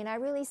you, Dean. I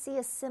really see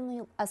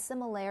a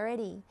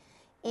similarity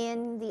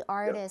in the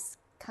artists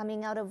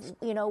coming out of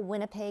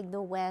Winnipeg,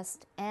 the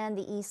West, and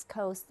the East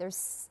Coast.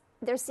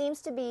 There seems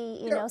to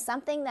be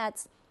something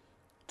that's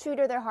true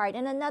to their heart.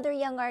 And another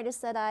young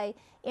artist that I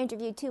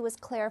interviewed too was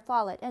Claire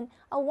Follett, and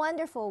a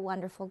wonderful,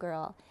 wonderful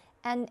girl,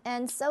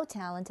 and so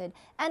talented.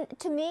 And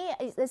to me,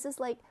 this is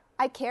like,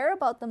 I care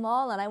about them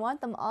all and I want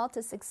them all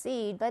to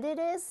succeed, but it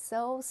is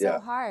so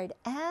hard.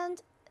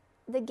 And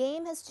the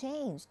game has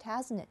changed,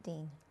 hasn't it,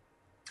 Dean?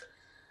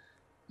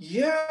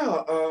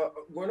 Yeah,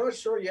 we're not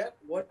sure yet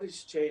what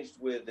has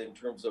changed in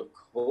terms of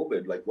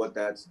COVID, like what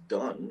that's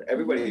done.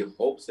 Everybody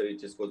hopes that it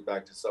just goes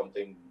back to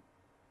something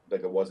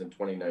like it was in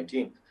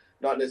 2019.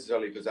 Not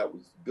necessarily because that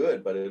was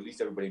good, but at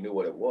least everybody knew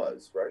what it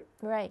was, right?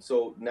 Right.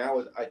 So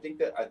now I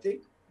think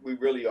we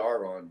really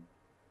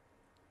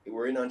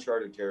we're in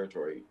uncharted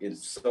territory in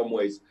some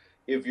ways.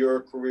 If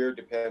your career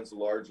depends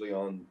largely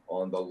on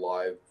the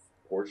live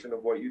portion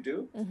of what you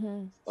do,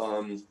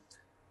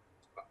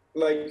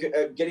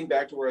 getting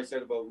back to where I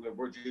said about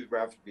we're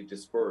geographically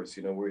dispersed,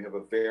 we have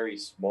a very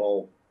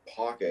small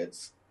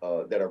pockets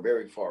that are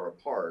very far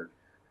apart.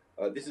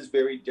 This is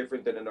very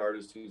different than an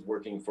artist who's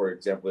working, for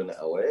example, in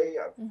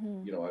LA.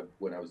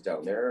 When I was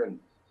down there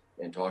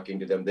and talking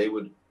to them, they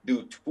would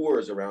do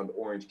tours around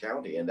Orange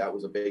County, and that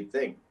was a big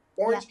thing.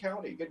 Orange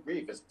County, good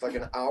grief, it's like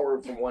an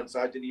hour from one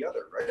side to the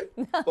other, right?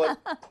 But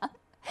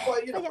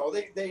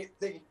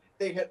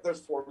they had,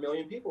 there's 4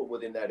 million people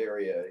within that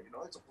area.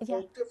 It's a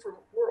whole different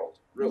world,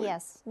 really.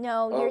 Yes,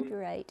 no, you're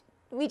right.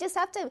 We just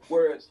have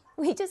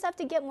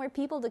to get more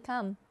people to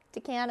come to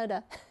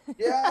Canada.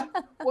 Yeah.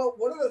 Well,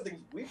 one of the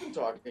things we've been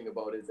talking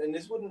about is, and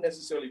this wouldn't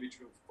necessarily be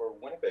true for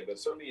Winnipeg, but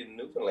certainly in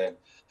Newfoundland,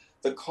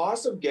 the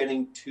cost of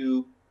getting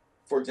to,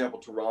 for example,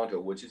 Toronto,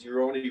 which is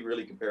your only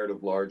really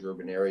comparative large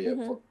urban area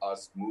for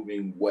us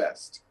moving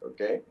west,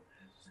 okay?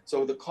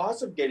 So the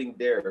cost of getting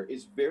there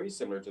is very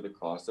similar to the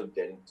cost of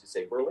getting to,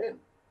 say, Berlin.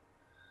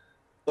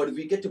 But if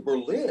you get to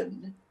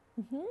Berlin,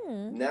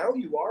 now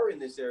you are in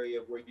this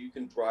area where you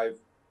can drive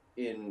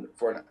in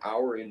for an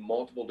hour in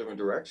multiple different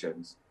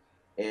directions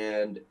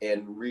and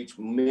reach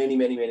many,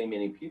 many, many,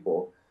 many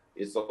people.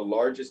 It's the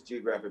largest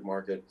geographic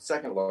market,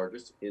 second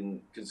largest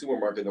in consumer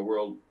market in the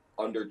world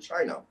under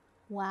China.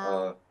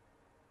 Wow.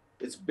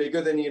 It's bigger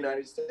than the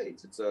United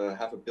States. It's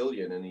 $500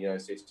 million, and the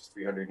United States is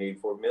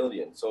 384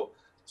 million. So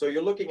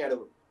you're looking at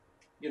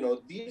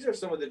these are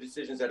some of the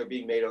decisions that are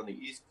being made on the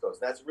East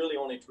Coast. That's really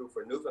only true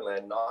for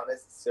Newfoundland, not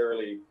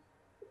necessarily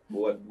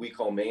what we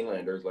call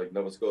mainlanders like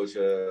Nova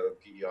Scotia,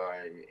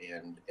 PEI,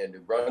 and New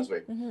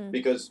Brunswick,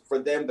 because for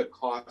them the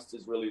cost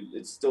is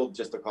it's still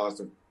just the cost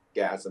of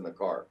gas in the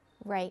car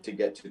to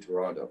get to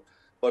Toronto.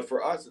 But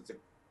for us, it's a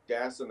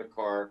gas in the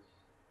car,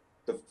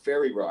 the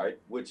ferry ride,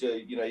 which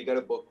you got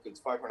to book. It's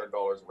 $500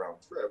 round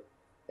trip,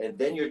 and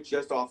then you're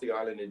just off the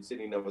island in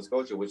Sydney, Nova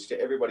Scotia, which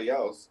to everybody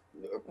else,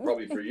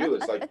 probably for you,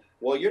 it's like,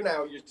 well, you're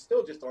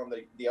still just on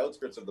the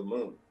outskirts of the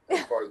moon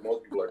as far as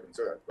most people are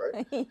concerned,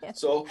 right? Yeah.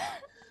 So.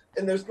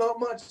 And there's not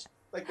much,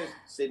 like there's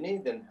Sydney,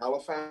 then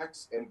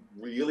Halifax, and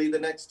really the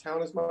next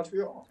town is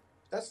Montreal.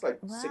 That's like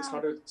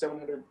 600,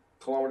 700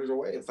 kilometers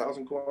away,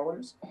 1,000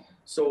 kilometers.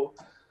 So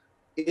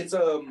it's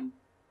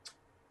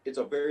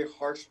a very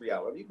harsh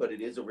reality, but it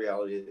is a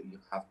reality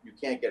that you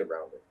can't get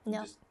around it.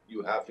 No.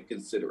 You have to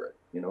consider it,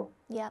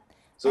 Yeah.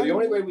 So the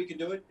only way we can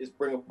do it is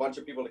bring a bunch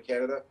of people to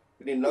Canada.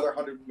 We need another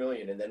 100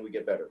 million, and then we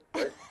get better,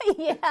 right?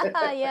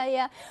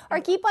 yeah. Or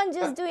keep on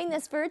just doing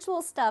this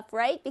virtual stuff,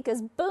 right?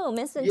 Because boom,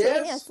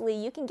 instantaneously,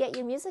 you can get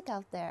your music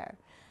out there.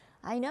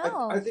 I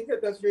know. I think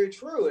that's very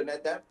true, and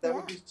that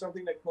would be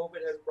something that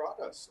COVID has brought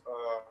us.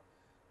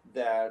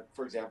 That,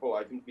 for example,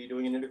 I can be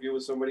doing an interview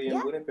with somebody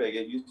in Winnipeg.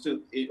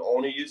 It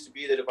only used to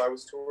be that if I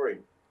was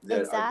touring,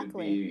 that I could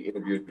be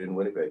interviewed in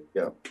Winnipeg.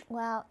 Yeah.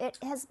 Well, it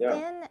has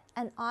been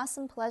an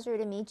awesome pleasure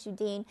to meet you,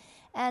 Dean.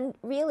 And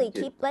really,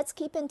 let's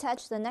keep in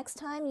touch. The next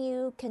time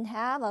you can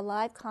have a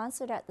live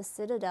concert at the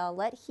Citadel,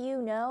 let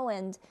Hugh know,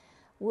 and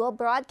we'll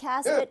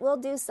broadcast it. We'll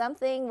do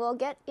something. We'll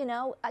get,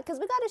 because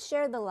we got to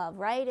share the love,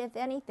 right? If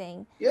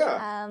anything.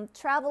 Yeah.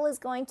 Travel is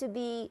going to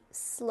be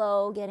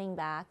slow getting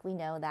back. We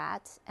know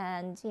that.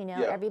 And,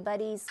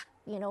 everybody's,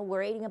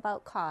 worrying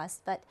about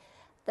cost. But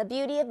the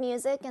beauty of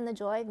music and the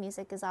joy of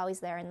music is always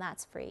there, and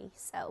that's free.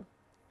 So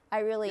I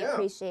really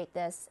appreciate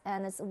this,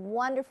 and it's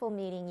wonderful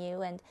meeting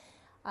you, and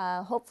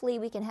hopefully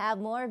we can have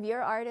more of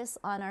your artists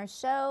on our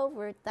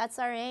show. That's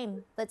our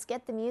aim. Let's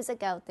get the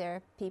music out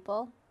there,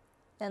 people,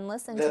 and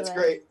listen to it. That's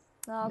great.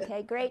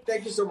 Okay, great.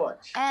 Thank you so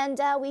much. And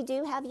we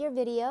do have your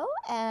video,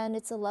 and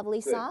it's a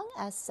lovely song,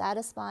 A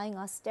Satisfying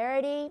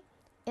Austerity.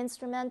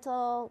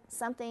 instrumental,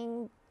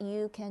 something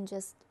you can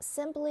just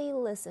simply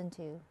listen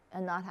to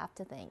and not have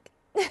to think.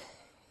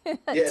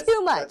 Yes,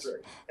 Too much. that's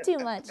right. Too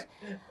much.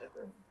 Yeah.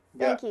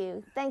 Thank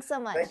you. Thanks so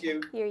much. Thank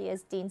you. Here he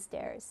is, Dean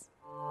Stairs.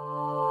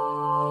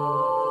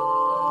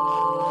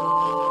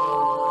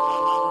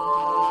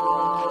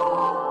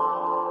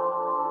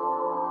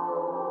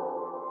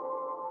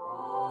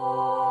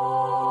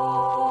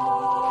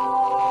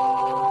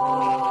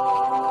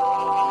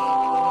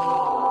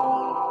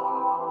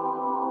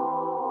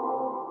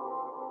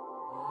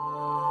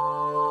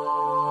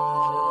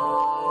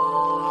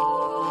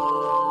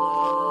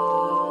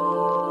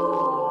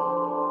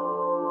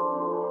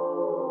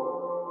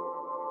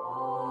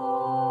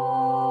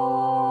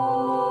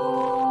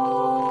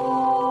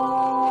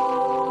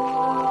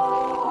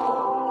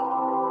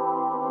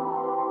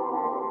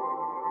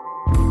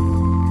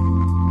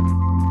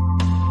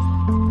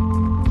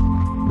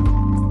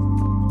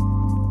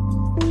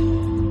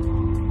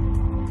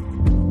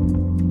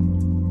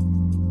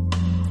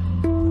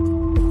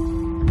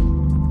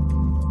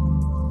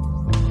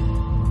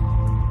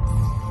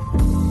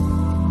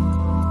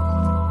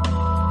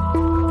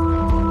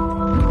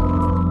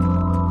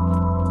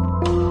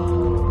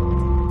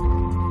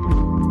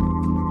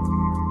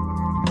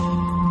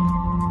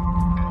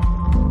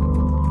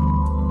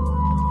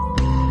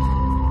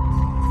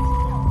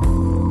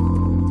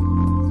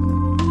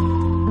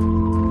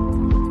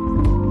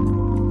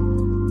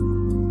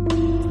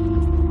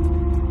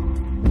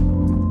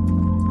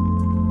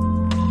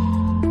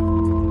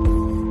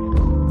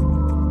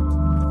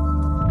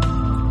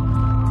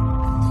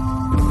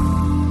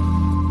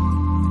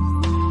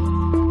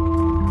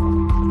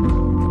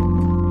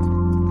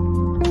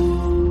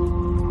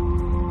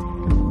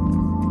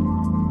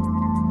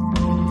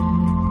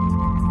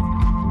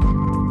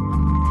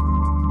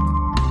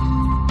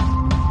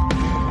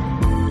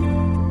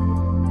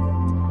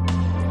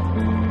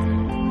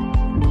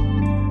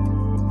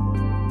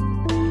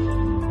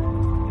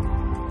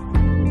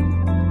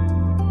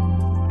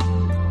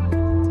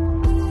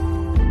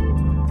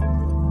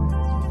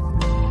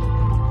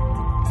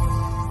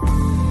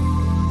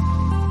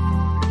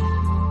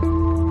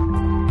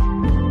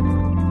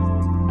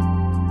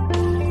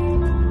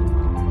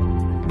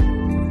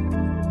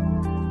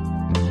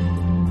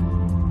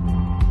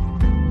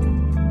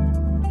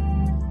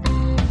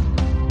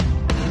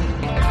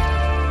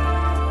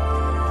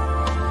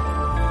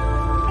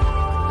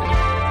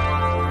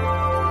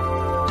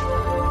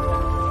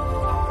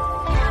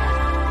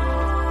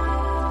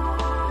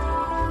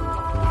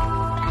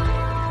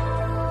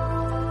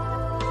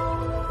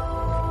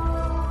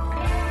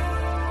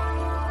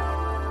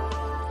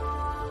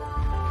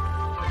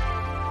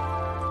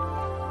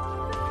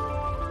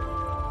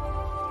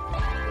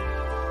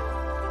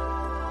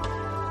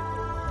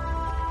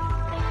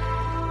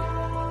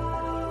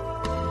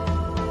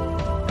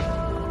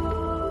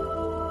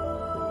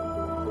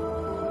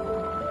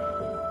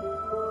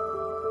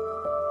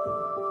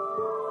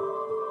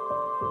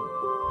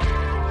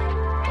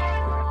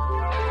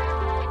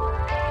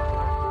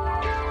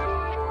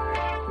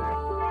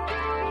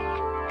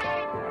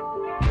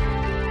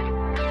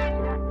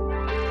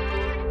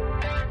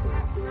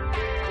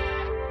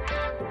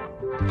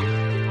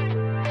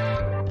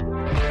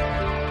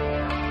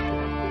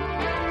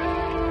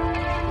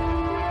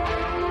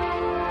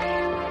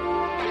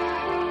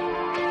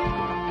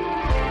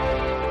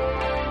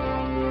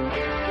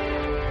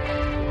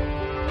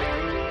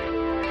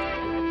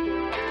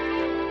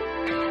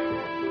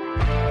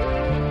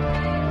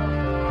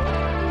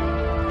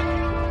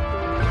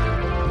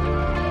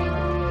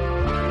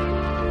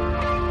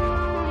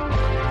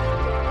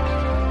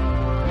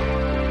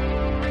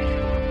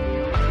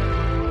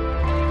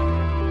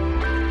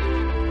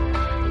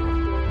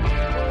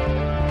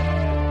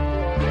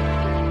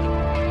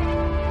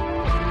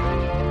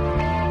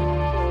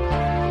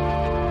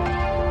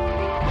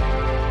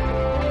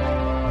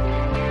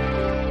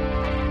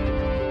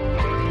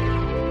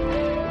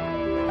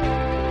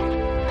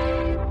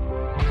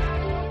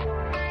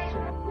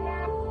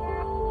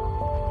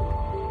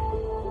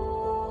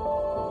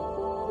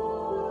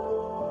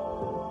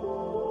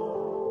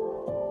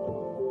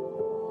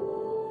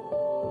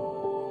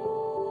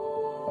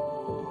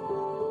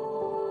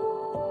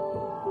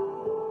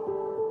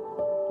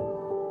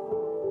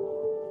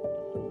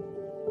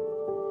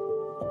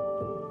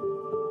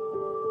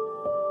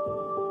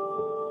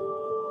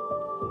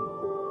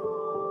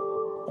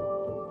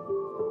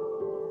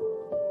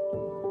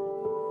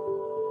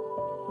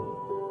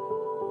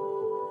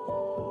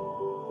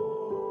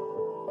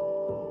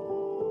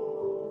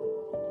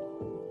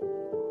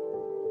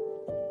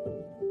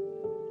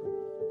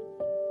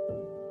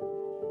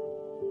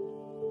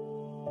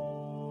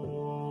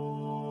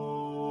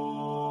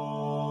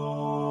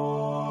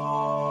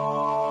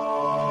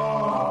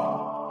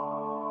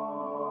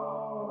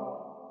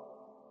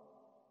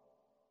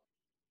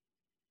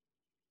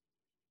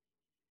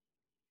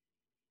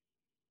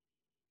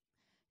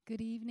 Good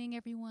evening,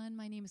 everyone.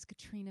 My name is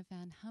Katrina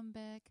van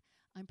Humbeck.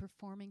 I'm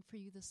performing for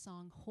you the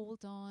song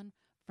Hold On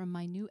from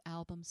my new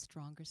album,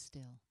 Stronger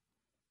Still.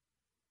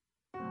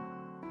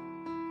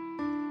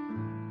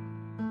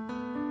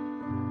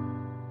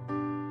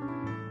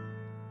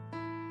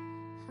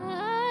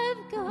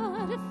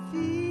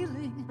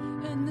 feeling,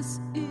 and this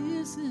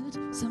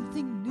isn't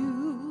something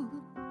new.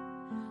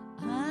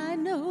 I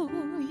know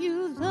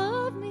you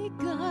love me,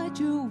 God,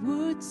 your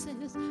word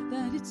says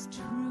that it's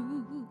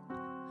true.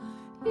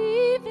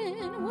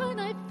 Even when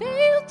I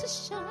fail to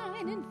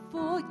shine and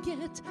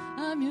forget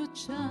I'm your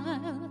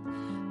child,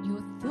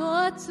 your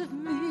thoughts of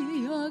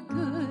me are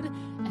good,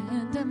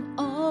 and I'm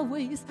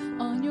always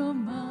on your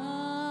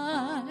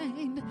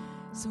mind.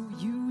 So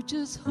you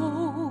just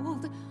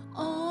hold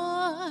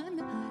on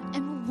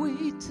and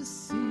wait to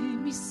see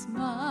me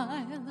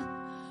smile.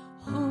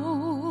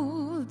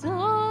 Hold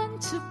on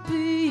to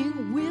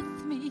being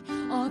with me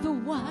all the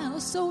while.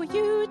 So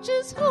you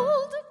just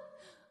hold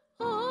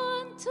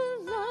on to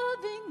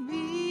loving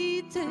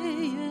me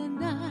day and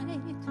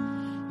night.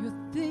 You're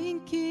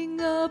thinking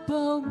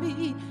about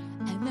me,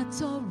 and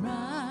that's all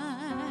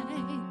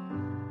right.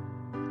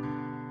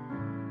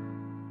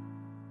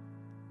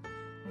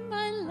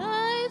 My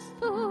life's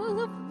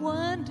full of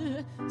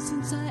wonder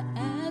since I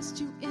asked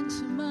you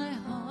into my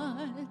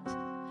heart.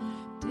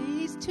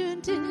 Days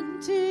turned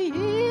into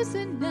years,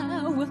 and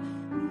now we'll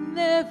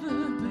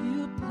never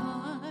be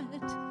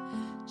apart.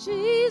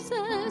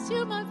 Jesus,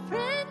 you're my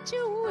friend,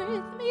 you're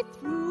with me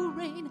through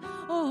rain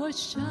or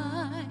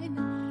shine.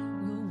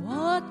 We'll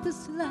walk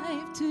this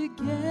life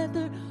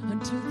together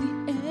until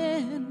the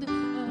end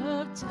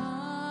of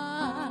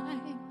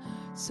time.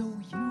 So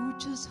you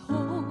just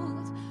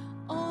hold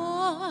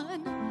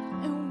on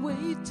and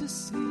wait to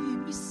see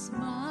me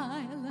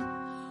smile.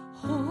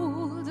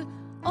 Hold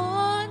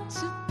on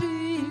to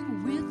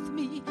being with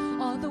me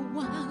all the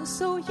while.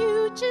 So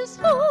you just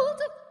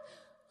hold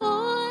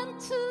on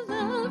to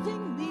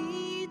loving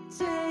me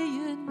day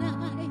and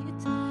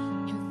night.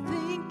 You're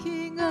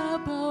thinking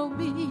about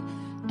me,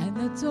 and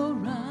that's all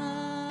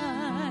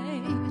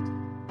right.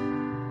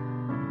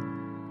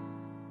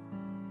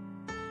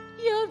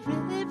 You're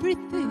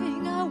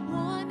everything I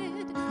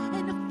wanted,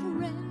 and a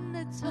friend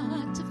that's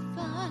hard to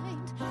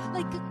find.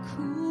 Like a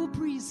cool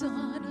breeze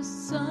on a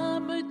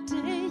summer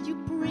day, you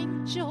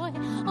bring joy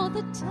all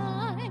the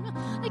time.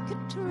 I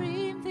could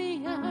dream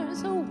the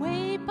hours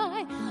away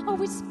by,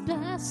 always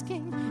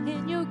basking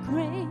in your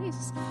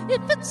grace.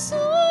 If it's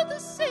all the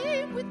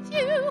same with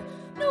you,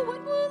 no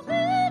one will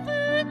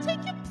ever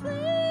take your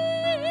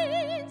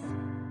place.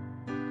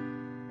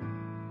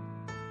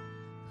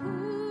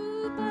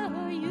 Ooh,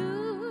 by you,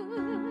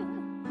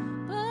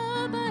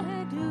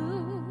 Baba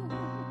do,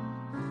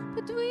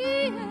 but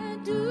we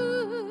do,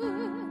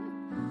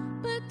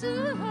 but do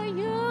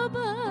you,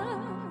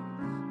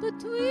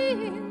 but we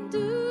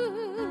do,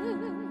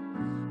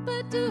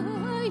 but do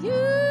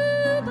you,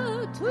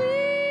 but we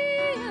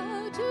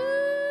do,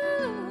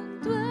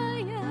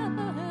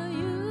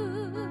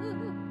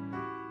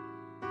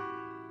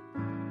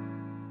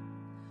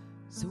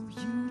 so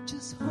you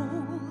just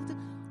hold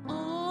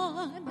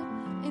on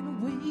and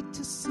wait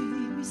to see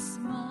me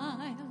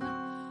smile.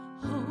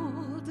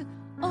 Hold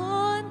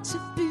on to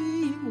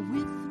being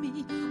with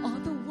me all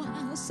the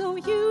while. So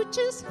you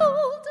just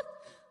hold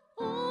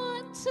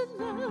on to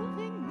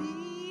loving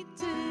me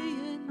day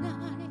and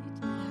night.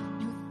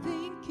 You're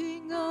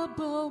thinking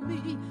about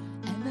me,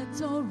 and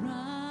that's all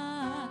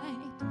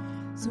right.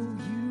 So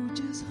you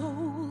just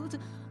hold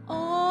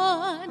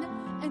on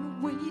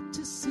and wait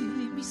to see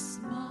me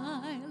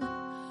smile.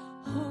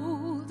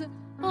 Hold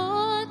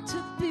on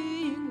to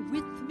being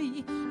with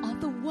me all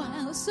the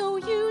while. So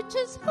you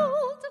just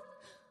hold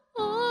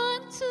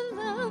on to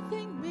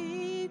loving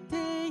me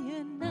day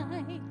and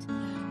night.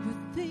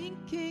 You're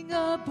thinking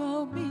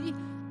about me,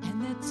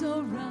 and that's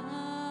all right.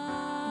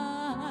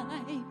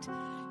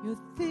 You're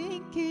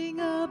thinking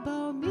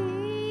about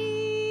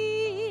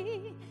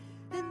me,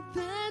 and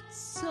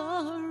that's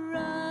all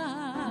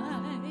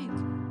right.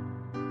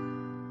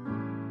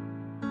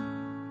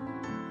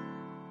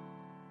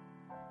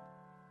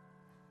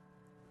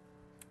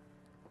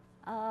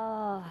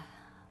 Oh,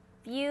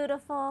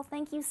 beautiful.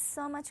 Thank you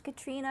so much,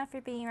 Katrina,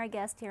 for being our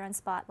guest here on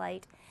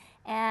Spotlight.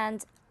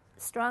 And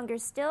stronger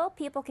still,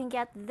 people can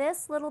get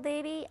this little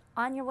baby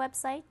on your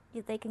website.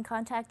 They can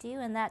contact you,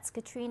 and that's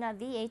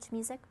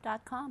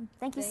katrinavhmusic.com.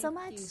 Thank you so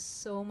much. Thank you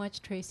so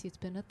much, Tracy. It's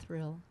been a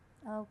thrill.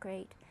 Oh,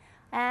 great.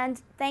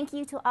 And thank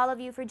you to all of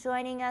you for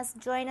joining us.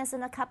 Join us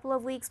in a couple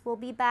of weeks. We'll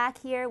be back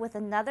here with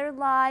another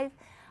live,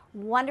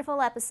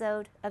 wonderful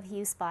episode of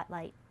Hue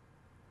Spotlight.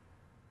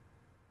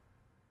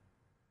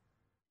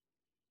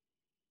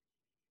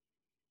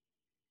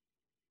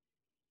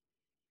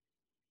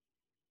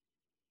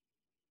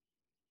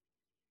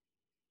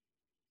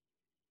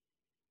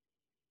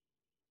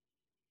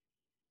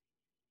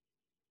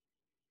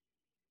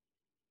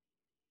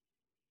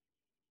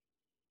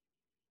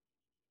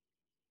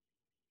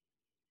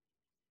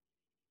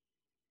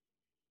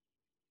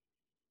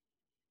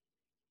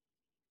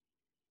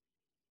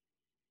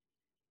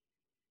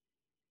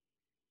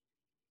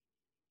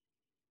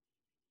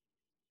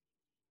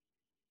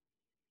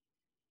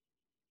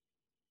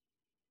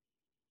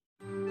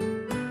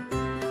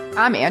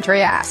 I'm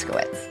Andrea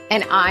Askowitz.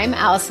 And I'm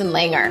Allison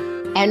Langer.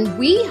 And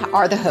we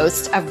are the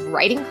hosts of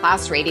Writing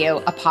Class Radio,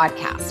 a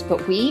podcast,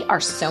 but we are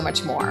so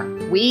much more.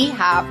 We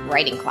have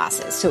writing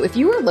classes. So if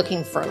you are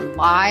looking for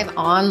live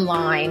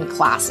online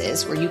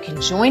classes where you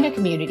can join a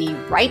community,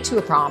 write to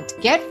a prompt,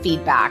 get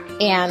feedback,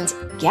 and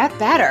get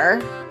better,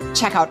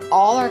 check out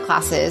all our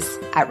classes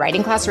at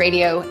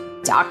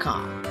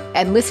writingclassradio.com.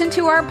 And listen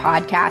to our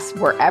podcast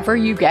wherever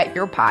you get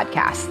your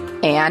podcasts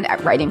and at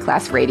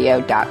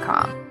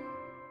writingclassradio.com.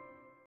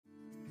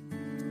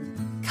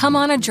 Come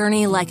on a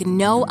journey like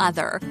no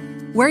other,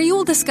 where you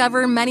will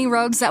discover many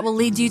roads that will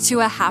lead you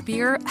to a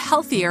happier,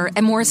 healthier,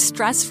 and more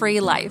stress-free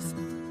life.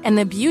 And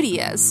the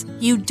beauty is,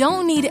 you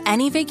don't need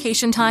any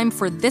vacation time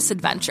for this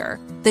adventure.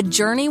 The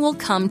journey will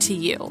come to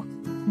you.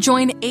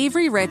 Join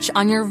Avery Rich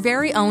on your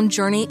very own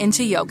journey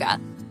into yoga.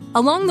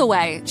 Along the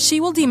way, she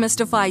will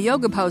demystify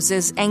yoga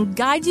poses and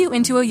guide you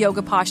into a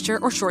yoga posture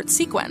or short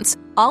sequence,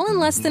 all in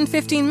less than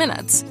 15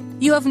 minutes.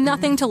 You have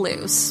nothing to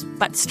lose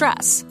but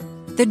stress.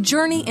 The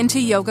Journey into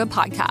Yoga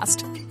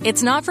podcast.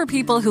 It's not for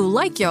people who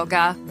like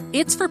yoga,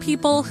 it's for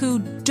people who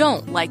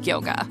don't like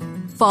yoga.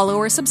 Follow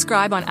or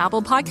subscribe on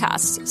Apple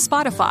Podcasts,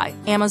 Spotify,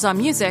 Amazon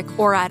Music,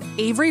 or at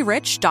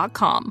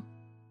averyrich.com.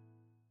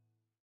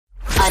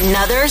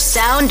 Another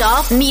Sound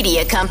Off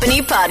Media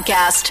Company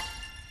podcast.